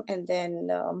accomplish them. And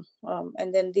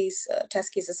then these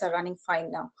test cases are running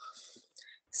fine now.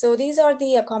 So these are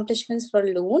the accomplishments for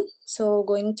Loon. So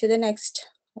going to the next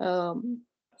M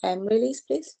release,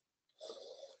 please.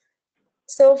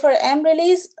 So for M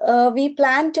release, we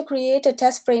plan to create a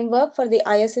test framework for the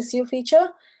ISSU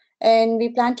feature, and we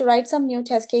plan to write some new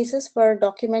test cases for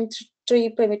documentary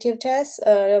primitive tests.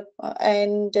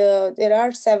 And there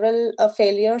are several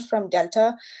failures from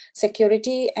Delta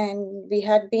Security, and we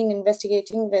had been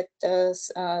investigating with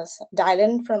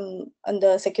Dylan from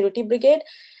the security brigade.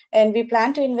 And we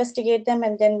plan to investigate them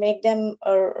and then make them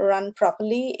run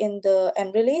properly in the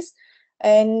M release.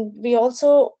 And we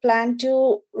also plan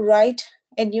to write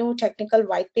a new technical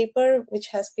white paper, which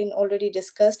has been already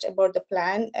discussed about the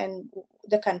plan and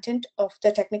the content of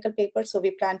the technical paper. So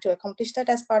we plan to accomplish that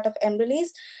as part of M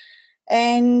release.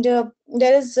 And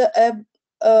there is a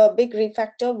big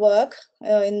refactor work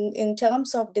in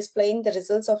terms of displaying the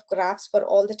results of graphs for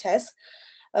all the tests.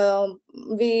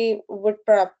 We would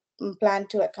plan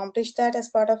to accomplish that as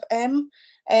part of M.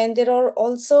 And there are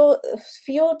also a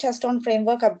few test-on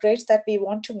framework upgrades that we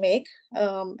want to make.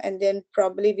 And then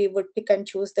probably we would pick and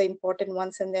choose the important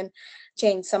ones and then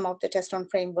change some of the test-on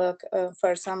framework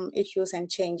for some issues and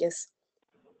changes.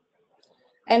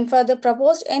 And for the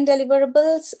proposed end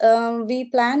deliverables, we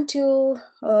plan to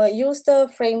use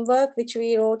the framework which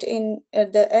we wrote in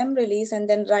the M release and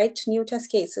then write new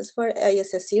test cases for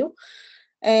ISSU.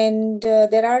 And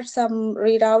there are some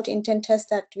readout intent tests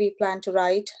that we plan to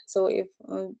write. So if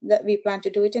that we plan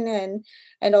to do it in N,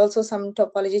 and also some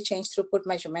topology change throughput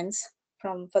measurements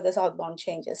for the southbound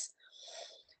changes.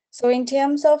 So in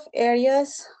terms of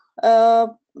areas,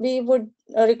 we would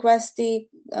request the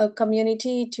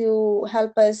community to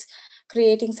help us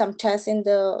creating some tests in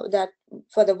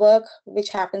for the work which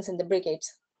happens in the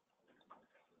brigades.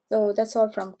 So that's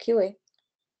all from QA.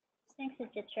 Thanks,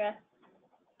 Sujitra.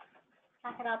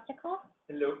 Packet Optical.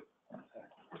 Hello.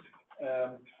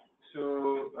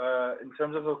 In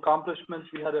terms of accomplishments,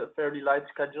 we had a fairly light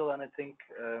schedule, and I think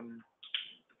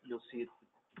you'll see it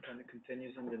kind of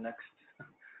continues in the next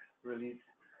release.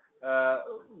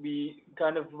 We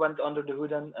kind of went under the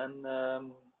hood and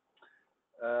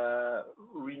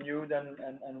renewed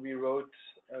and rewrote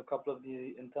a couple of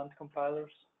the intent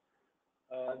compilers.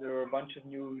 There were a bunch of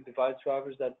new device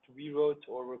drivers that we wrote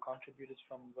or were contributed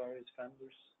from various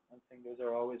vendors. I think those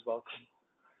are always welcome.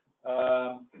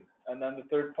 And then the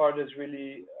third part is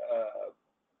really,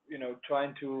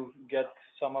 trying to get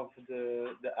some of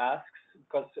the asks,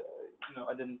 because,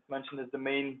 I didn't mention that the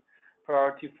main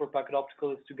priority for Packet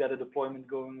Optical is to get a deployment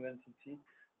going with NCT,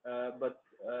 but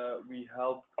we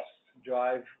helped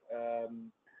drive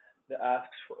the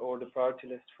asks or the priority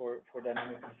list for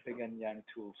dynamic config and Yang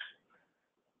tools.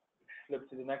 Flip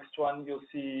to the next one, you'll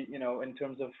see, in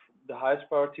terms of the highest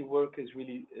priority work is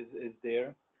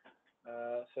there.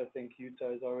 So I think Utah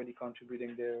is already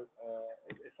contributing there.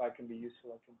 If I can be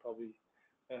useful, I can probably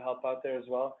help out there as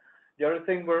well. The other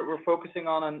thing we're focusing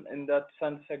on, and in that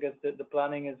sense, I guess the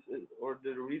planning or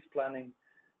the release planning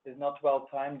is not well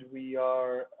timed. We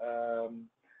are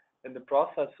in the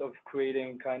process of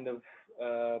creating kind of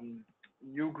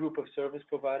new group of service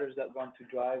providers that want to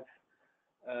drive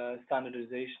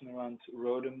standardization around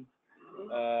ROADM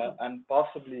and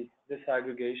possibly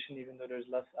disaggregation, even though there's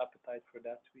less appetite for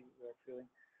that, we are feeling.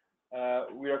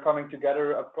 We are coming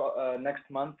together next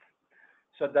month.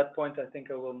 So at that point, I think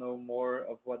I will know more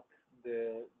of what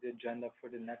the agenda for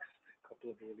the next couple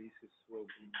of releases will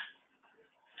be.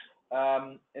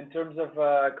 In terms of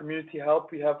community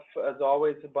help, we have, as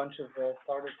always, a bunch of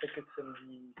starter tickets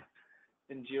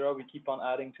in Jira. We keep on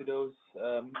adding to those.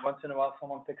 Once in a while,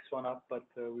 someone picks one up, but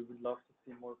we would love to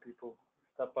see more people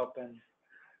step up and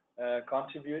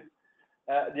contribute.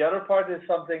 The other part is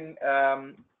something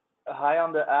high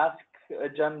on the ask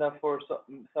agenda for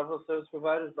several service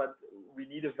providers, but we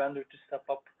need a vendor to step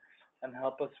up and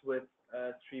help us with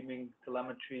streaming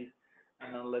telemetry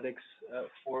and analytics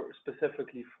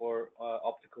specifically for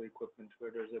optical equipment,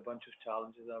 where there's a bunch of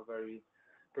challenges that are very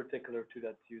particular to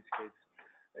that use case.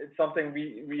 It's something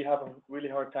we have a really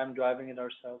hard time driving it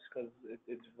ourselves because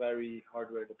it's very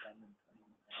hardware dependent.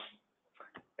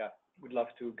 Yeah, we'd love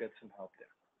to get some help there.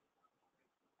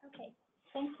 Okay,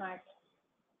 thanks, Mark.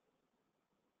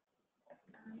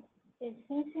 Is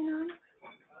Vincent on?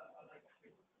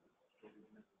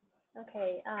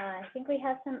 Okay, I think we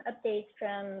have some updates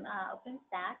from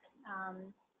OpenStack.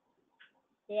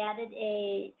 They added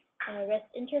a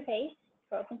REST interface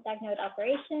for OpenStack node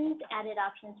operations, added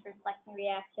options for selecting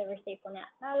React over stateful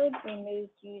NAT mode,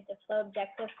 removed use of flow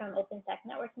objective from OpenStack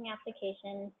networking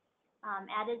applications,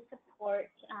 added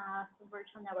support for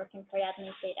virtual networking for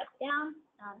admin state up-down,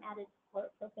 added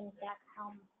support for OpenStack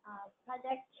Helm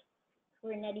project,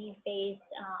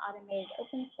 Kubernetes-based automated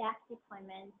OpenStack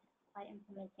deployment by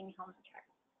implementing Helm chart.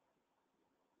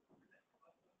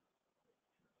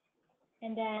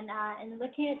 And then in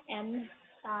looking at M's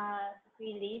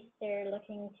release, they're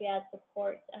looking to add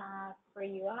support for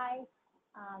UI,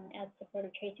 add support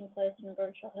of tracing flows from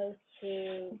virtual host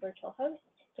to virtual host,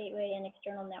 gateway and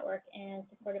external network, and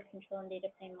support of control and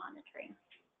data plane monitoring.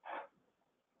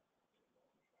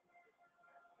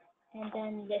 And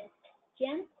then this,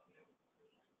 Jen?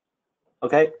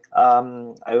 Okay,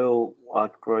 I will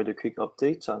provide a quick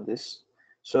update on this.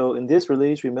 So in this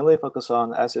release, we mainly focus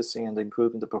on assessing and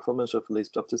improving the performance of release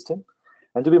subsystem.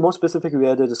 And to be more specific, we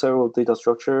added several data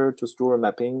structure to store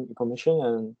mapping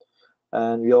information,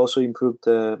 and we also improved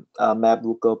the map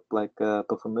lookup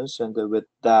performance, and with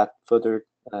that further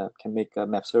can make a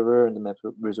map server and the map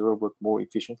reservoir work more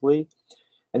efficiently.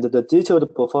 And the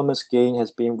detailed performance gain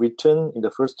has been written in the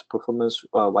first performance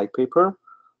white paper,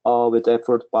 with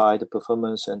effort by the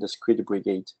performance and the security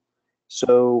brigade.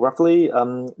 So roughly,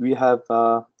 we have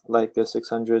like a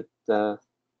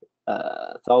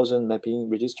 600,000 mapping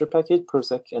register packet per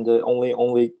sec, and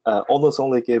almost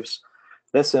only gives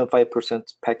less than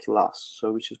 5% packet loss,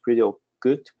 so which is pretty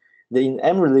good. In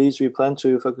M release, we plan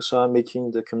to focus on making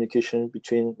the communication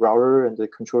between router and the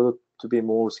controller to be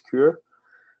more secure.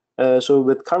 So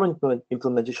with current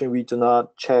implementation, we do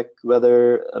not check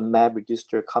whether a map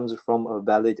register comes from a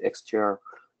valid XTR.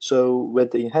 So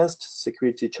with the enhanced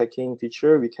security checking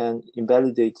feature, we can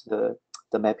invalidate the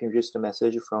mapping register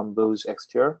message from those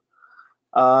XTR.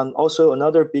 Also,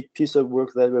 another big piece of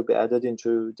work that will be added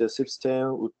into the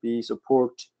system would be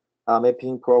support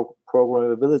mapping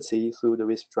programmability through the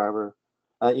Lisp driver.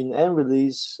 In M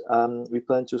release, we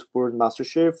plan to support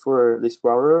mastership for Lisp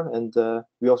router, and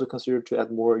we also consider to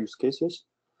add more use cases.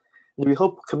 And we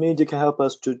hope community can help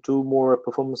us to do more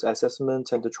performance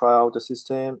assessment and to try out the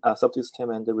system, subsystem,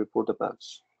 and the report the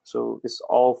bugs. So it's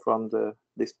all from the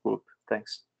Lisp group.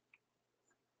 Thanks.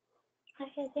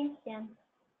 Okay, thanks, Jan.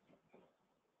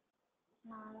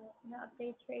 No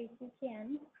updates for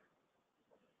ACCN.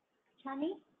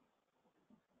 Chani?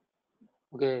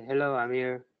 Okay, hello, I'm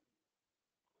here.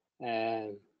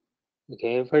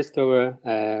 Okay, first of all,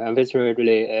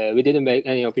 unfortunately, we didn't make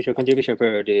any official contribution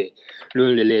for the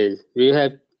Loon release. We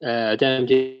have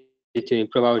attempted to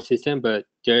improve our system, but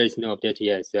there is no update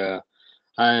yet. So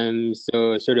I'm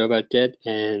so sorry about that,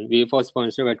 and we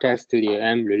postponed several tasks to the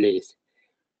M release.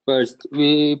 First,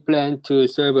 we plan to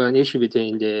solve an issue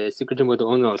between the security mode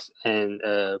ONOS and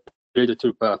build a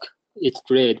tool bug. It's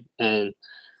great, and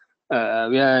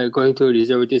we are going to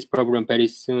resolve this problem very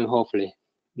soon, hopefully.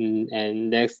 And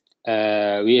next,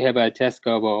 we have a task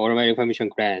of automatic permission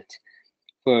grant.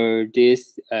 For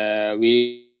this,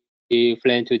 we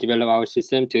plan to develop our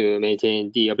system to maintain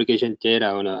the application data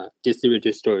on a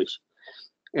distributed storage.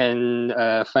 And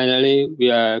finally,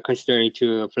 we are considering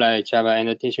to apply Java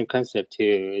annotation concept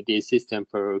to this system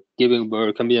for giving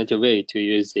more convenient way to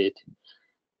use it.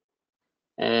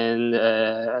 And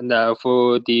now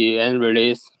for the end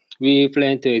release, we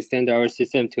plan to extend our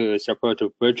system to support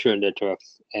virtual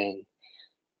networks, and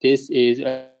this is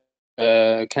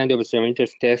a kind of a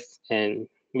Prometheus test, and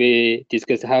we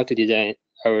discuss how to design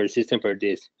our system for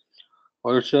this.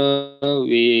 Also,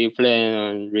 we plan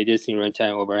on reducing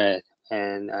runtime overhead,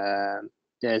 and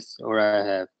that's all I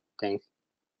have. Thanks.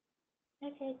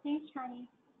 Okay, thanks, Charlie.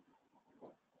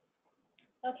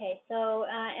 Okay, so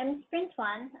M Sprint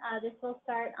 1, this will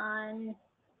start on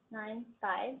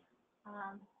 9/5.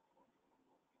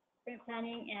 Sprint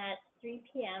planning at 3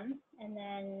 p.m. and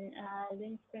then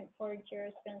Loon Sprint 4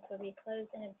 Jira sprints will be closed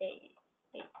in a day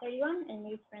 8/31 and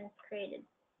new sprints created.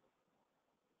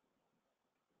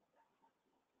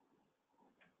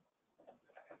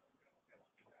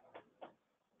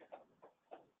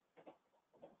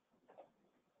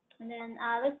 And then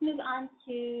let's move on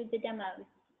to the demos.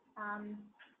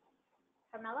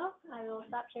 Carmelo, I will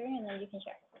stop sharing and then you can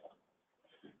share.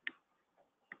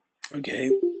 Okay.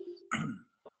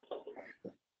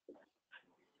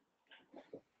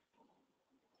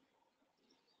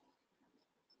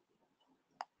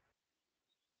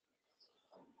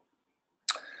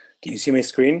 Can you see my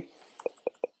screen?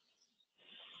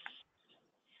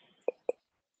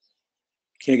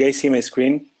 Can you guys see my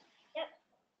screen? Yep.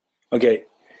 Okay.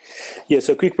 Yeah,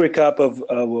 so a quick recap of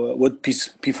what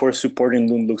P4 support in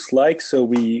Loon looks like. So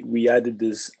we added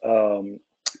this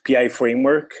PI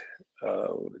framework,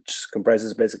 which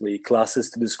comprises basically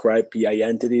classes to describe PI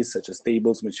entities such as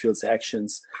tables, match fields,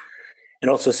 actions,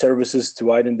 and also services to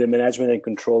widen the management and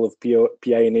control of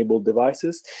PI-enabled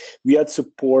devices. We had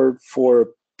support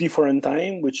for P4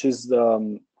 runtime, which is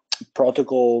the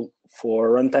protocol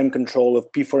for runtime control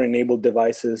of P4-enabled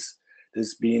devices. This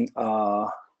is being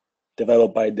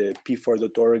developed by the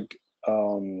P4.org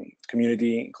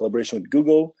community in collaboration with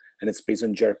Google, and it's based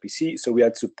on gRPC. So we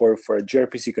had support for a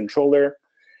gRPC controller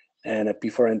and a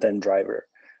P4 runtime driver.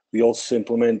 We also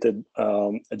implemented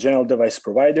a general device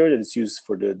provider that is used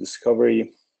for the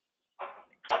discovery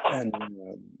and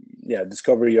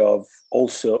discovery of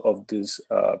also of these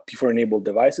P4-enabled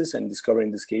devices, and discovery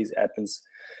in this case happens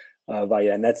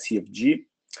via NetCFG.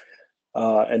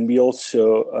 And we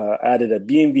also added a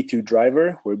BMV2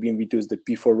 driver, where BMV2 is the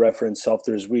P4 reference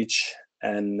software switch,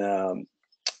 and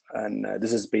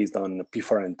this is based on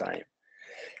P4 runtime.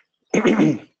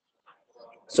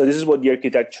 So this is what the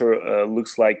architecture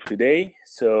looks like today.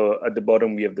 So at the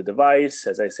bottom, we have the device.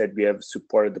 As I said, we have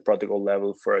support at the protocol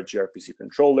level for a gRPC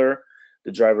controller.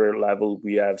 The driver level,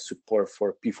 we have support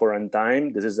for P4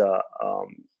 runtime. This is a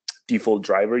default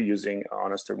driver using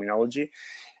ONOS terminology.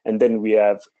 And then we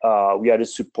added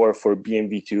support for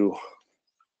BMV2.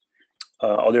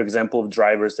 Other example of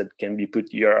drivers that can be put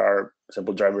here are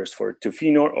example drivers for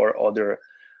Tofino or other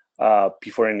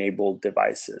P4-enabled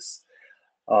devices.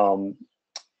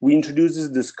 We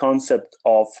introduced this concept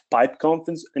of pipeconf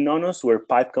in ONOS, where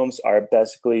pipeconfs are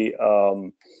basically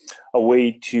a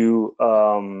way to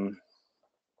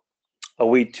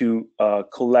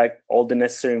collect all the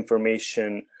necessary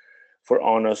information for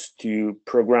ONOS to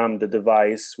program the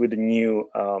device with a new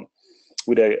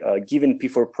with a given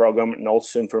P4 program, and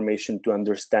also information to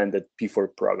understand that P4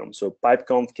 program. So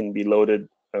pipeconf can be loaded,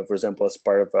 for example, as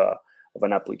part of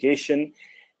an application,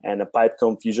 and a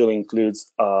pipeconf usually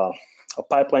includes a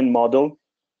pipeline model,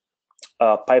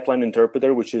 a pipeline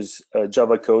interpreter, which is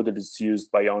Java code that is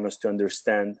used by ONOS to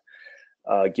understand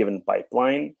a given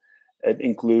pipeline. It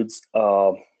includes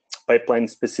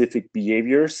pipeline-specific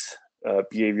behaviors,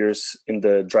 behaviors in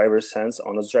the driver sense,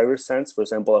 ONOS driver sense. For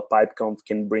example, a pipeconf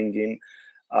can bring in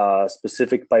a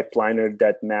specific pipeliner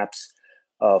that maps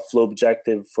flow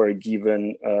objective for a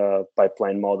given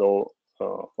pipeline model,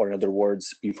 or in other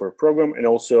words, P4 program, and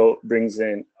also brings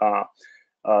in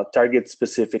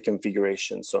target-specific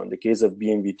configuration. So in the case of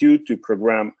BMV2, to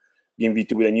program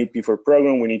BMV2 with a new P4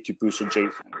 program, we need to push a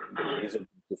JSON. In the case of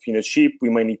the Tofino chip, we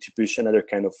might need to push another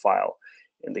kind of file.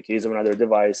 In the case of another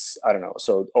device, I don't know.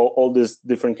 So all these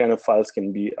different kind of files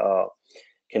can be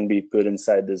put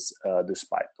inside this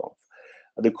pipeconf.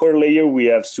 At the core layer, we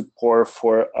have support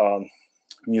for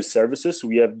new services.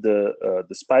 We have the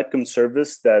pipeconf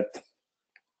service that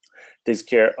takes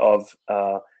care of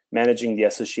managing the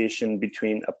association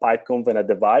between a pipeconf and a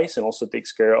device, and also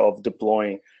takes care of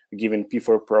deploying a given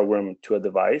P4 program to a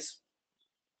device.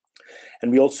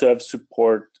 And we also have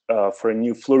support for a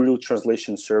new flow rule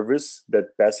translation service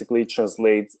that basically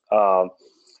translates flow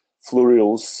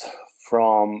rules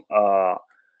from a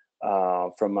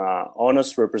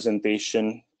ONOS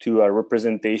representation to a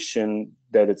representation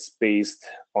that it's based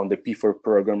on the P4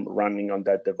 program running on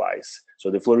that device. So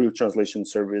the flow rule translation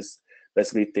service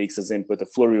basically takes as input the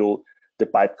flow rule, the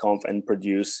pipeconf, and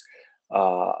produce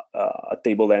a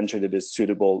table entry that is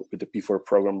suitable with the P4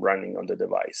 program running on the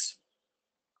device.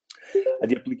 At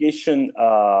the application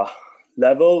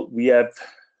level, we have,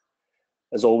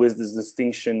 as always, this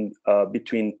distinction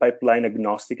between pipeline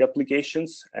agnostic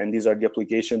applications, and these are the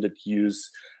applications that use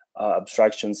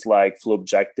abstractions like flow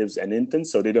objectives and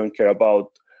intents, so they don't care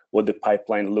about what the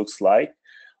pipeline looks like.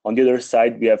 On the other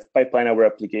side, we have pipeline-aware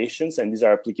applications, and these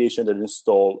are applications that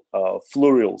install flow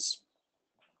rules.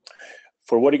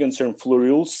 For what concerns flow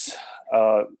rules,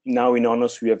 now in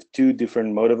ONOS we have two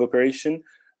different modes of operation.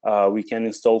 We can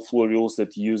install flow rules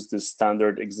that use the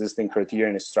standard existing criteria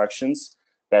and instructions,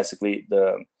 basically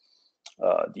the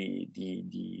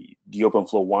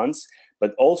OpenFlow ones.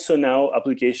 But also now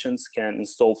applications can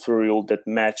install flow rules that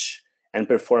match and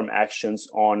perform actions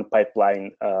on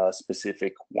pipeline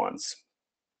specific ones.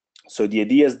 So the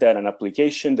idea is that an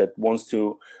application that wants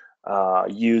to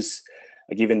use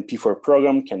a given P4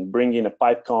 program can bring in a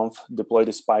pipeconf, deploy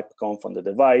this pipeconf on the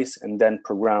device, and then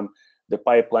program the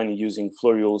pipeline using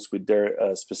flow rules with their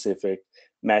specific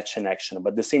match and action.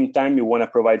 But at the same time, we want to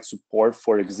provide support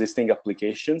for existing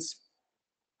applications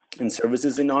and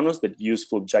services in ONOS that use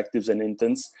flow objectives and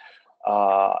intents,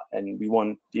 and we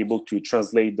want to be able to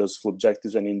translate those flow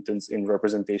objectives and intents in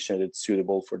representation that's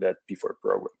suitable for that P4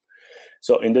 program.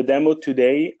 So in the demo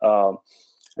today,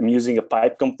 I'm using a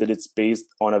pipeconf that is based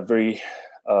on a very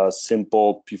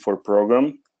simple P4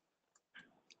 program.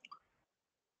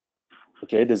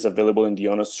 Okay, this is available in the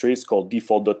ONOS tree. It's called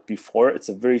default.p4. It's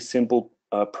a very simple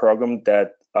program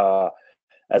that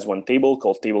has one table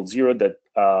called table 0 that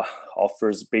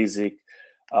offers basic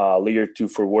layer 2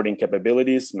 forwarding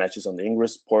capabilities, matches on the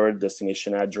ingress port,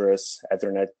 destination address,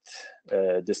 Ethernet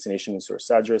destination and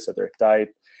source address, other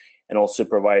type, and also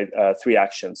provide 3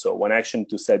 actions. So 1 action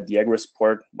to set the egress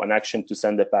port, 1 action to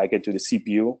send the packet to the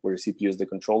CPU, where the CPU is the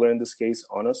controller in this case,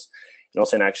 ONOS, and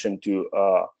also an action to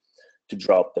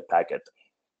drop the packet.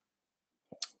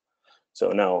 So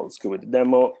now let's go with the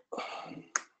demo.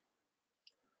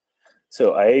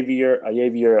 So I have here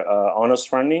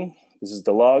ONOS running. This is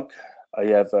the log. I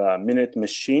have a minute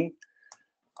machine.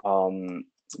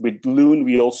 With Loon,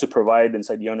 we also provide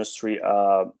inside the ONOS tree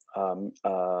a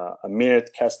minute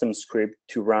custom script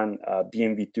to run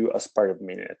BMV2 as part of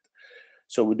minute.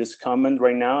 So with this command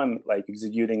right now, I'm like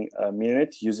executing a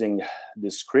minute using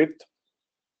the script.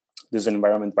 There's an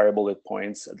environment variable that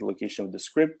points at the location of the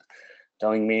script,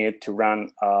 telling me to run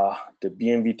the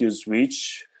BMV2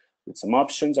 switch with some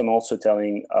options. I'm also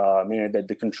telling minute that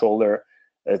the controller,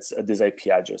 it's this IP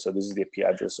address. So this is the IP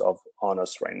address of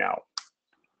ONOS right now.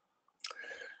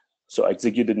 So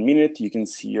executed minute, you can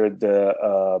see here the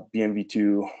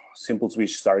BMV2 simple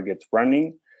switch target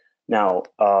running. Now,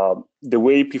 the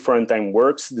way P4 runtime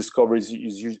works, discovery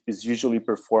is usually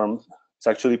performed. It's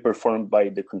actually performed by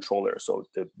the controller. So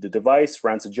the device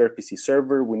runs a gRPC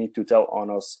server. We need to tell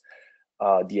ONOS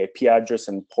the IP address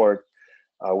and port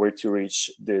where to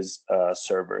reach this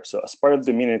server. So as part of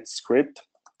the minute script,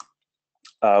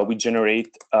 we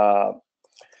generate a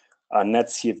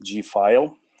netcfg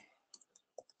file.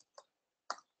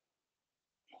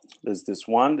 There's this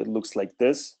one that looks like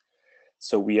this.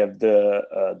 So we have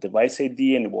the device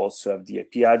ID, and we also have the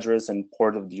IP address and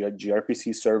port of the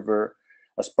gRPC server.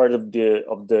 As part of the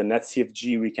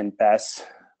netcfg, we can pass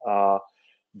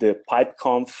the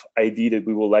pipeconf ID that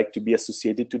we would like to be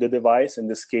associated to the device. In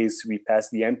this case, we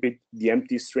pass the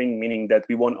empty string, meaning that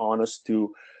we want ONOS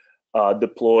to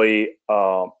deploy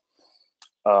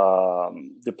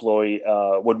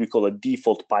what we call a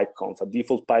default pipeconf. A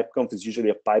default pipeconf is usually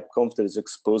a pipeconf that is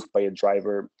exposed by a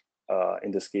driver,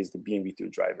 in this case, the BMV2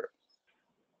 driver.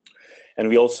 And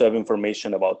we also have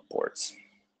information about ports.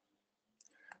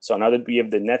 So now that we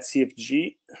have the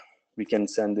netcfg, we can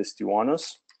send this to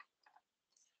ONOS.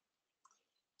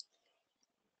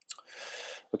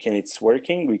 Okay, it's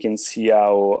working. We can see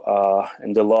how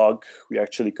in the log, we're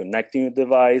actually connecting the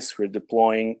device. We're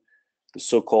deploying the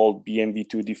so-called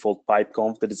BMV2 default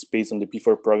pipeconf that is based on the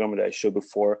P4 program that I showed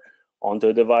before onto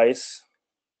the device,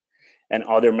 and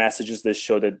other messages that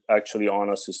show that actually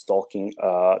ONOS is talking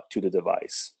to the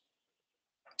device.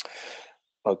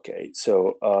 Okay,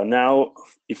 so now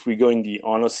if we go in the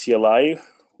ONOS CLI,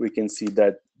 we can see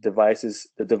that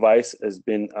the device has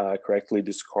been correctly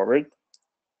discovered.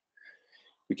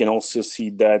 We can also see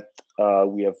that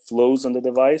we have flows on the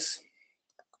device.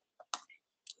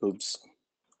 Oops.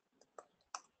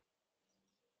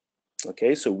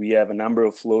 Okay, so we have a number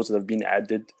of flows that have been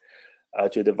added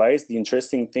to a device. The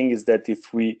interesting thing is that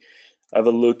if we have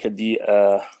a look at the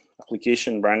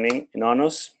application running in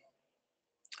ONOS,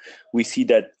 we see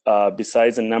that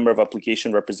besides a number of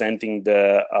applications representing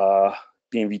the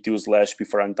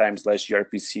BMV2/P4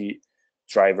 runtime/gRPC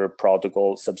driver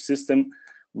protocol subsystem,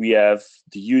 we have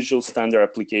the usual standard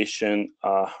application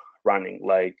running,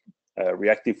 like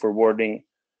reactive forwarding,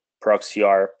 proxy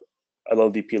ARP,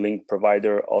 LLDP link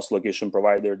provider, OS location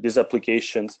provider. These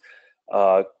applications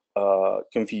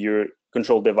configure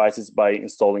control devices by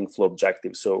installing flow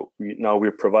objectives. So now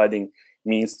we're providing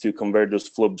means to convert those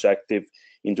flow objective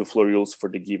into flow rules for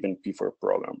the given P4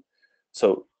 program.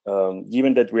 So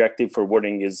given that reactive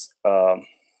forwarding is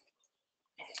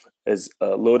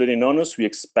loaded in ONOS, we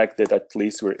expect that at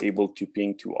least we're able to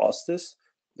ping two hostes,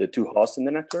 the two hosts in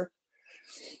the network,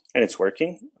 and it's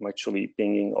working. I'm actually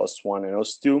pinging host1 and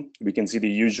host2. We can see the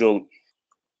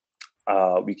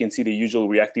usual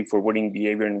reactive forwarding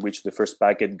behavior in which the first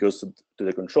packet goes to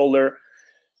the controller,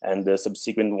 and the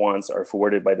subsequent ones are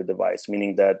forwarded by the device,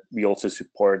 meaning that we also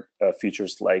support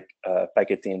features like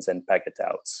packet ins and packet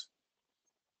outs.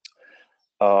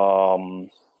 And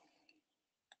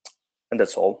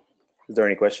that's all. Is there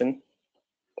any question?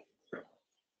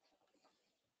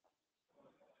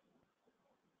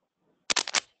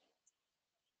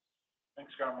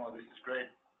 Thanks, Carmelo. This is great.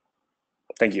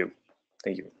 Thank you.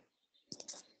 Thank you.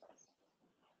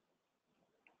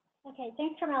 Okay,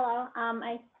 thanks, Carmelo.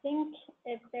 I think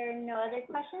if there are no other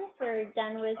questions, we're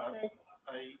done with this.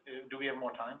 Do we have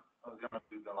more time? I was going to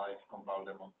do the live compile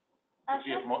demo. If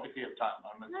Sure. you have time,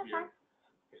 unless No, you're.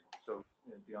 Okay, so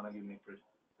do you want to give me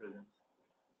presents?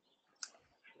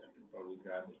 I can probably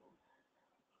grab it.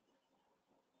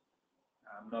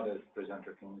 I'm not a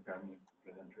presenter. Can you grab me a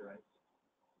presenter, right?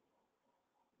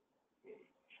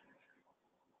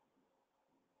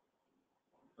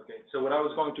 Okay, so what I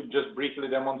was going to just briefly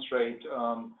demonstrate,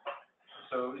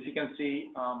 so as you can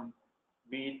see,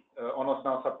 ONOS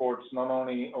now supports not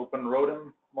only open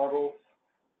ROADM models,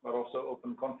 but also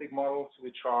open config models,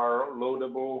 which are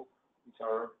loadable. These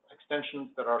are extensions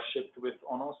that are shipped with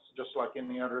ONOS, just like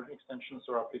any other extensions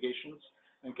or applications,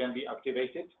 and can be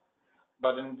activated.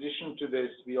 But in addition to this,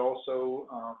 we also,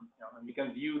 you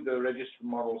can view the registered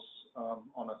models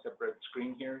on a separate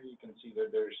screen here. You can see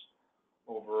that there's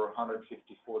over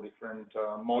 154 different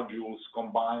modules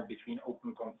combined between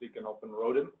OpenConfig and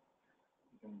OpenROADM.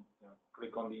 You can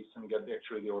click on these and get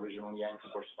actually the original Yang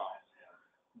source file.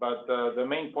 But the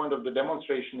main point of the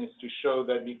demonstration is to show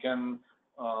that we can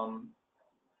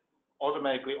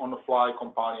automatically on the fly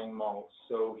compiling models.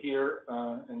 So here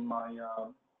in my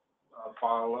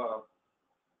file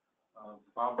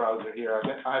browser here,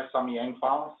 I have some Yang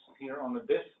files here on the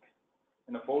disk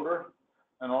in a folder.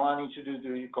 And all I need to do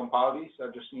to compile these,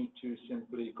 I just need to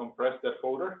simply compress that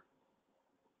folder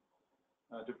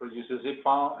to produce a zip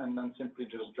file, and then simply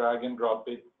just drag and drop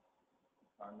it.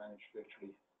 I managed to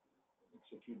actually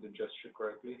execute the gesture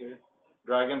correctly here.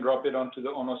 Drag and drop it onto the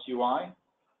ONOS UI,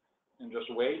 and just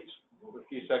wait a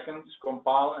few seconds,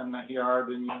 compile, and here are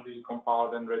the newly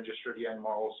compiled and registered Yang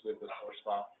models with the source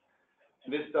file.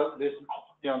 And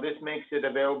this makes it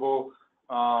available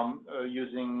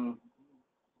using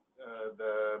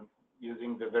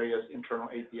the various internal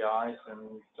APIs,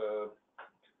 and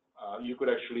you could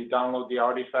actually download the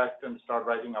artifact and start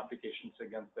writing applications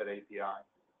against that API.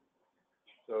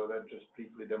 So that just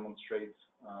briefly demonstrates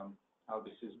how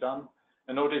this is done.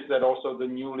 And notice that also the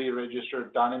newly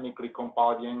registered dynamically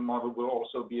compiled Yang model will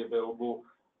also be available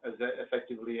as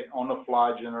effectively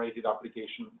on-the-fly generated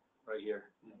application right here.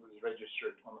 It was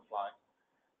registered on the fly.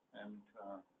 And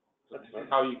so this is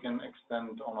how you can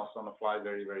extend ONOS on the fly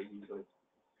very, very easily.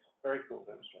 Very cool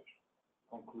demonstration.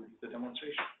 Concludes the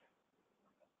demonstration.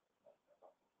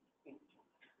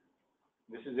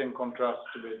 This is in contrast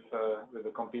with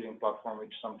the competing platform,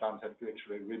 which sometimes have to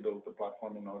actually rebuild the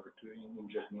platform in order to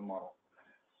inject new models.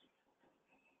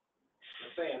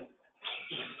 Just saying.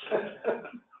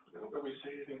 What we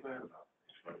say anything bad about.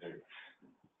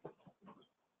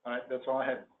 All right, that's all I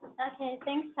had. Okay,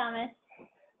 thanks, Thomas.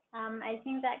 I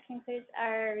think that concludes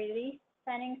our release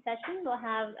planning session. We'll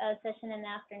have a session in the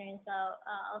afternoon, so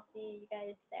I'll see you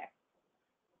guys there.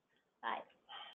 Bye.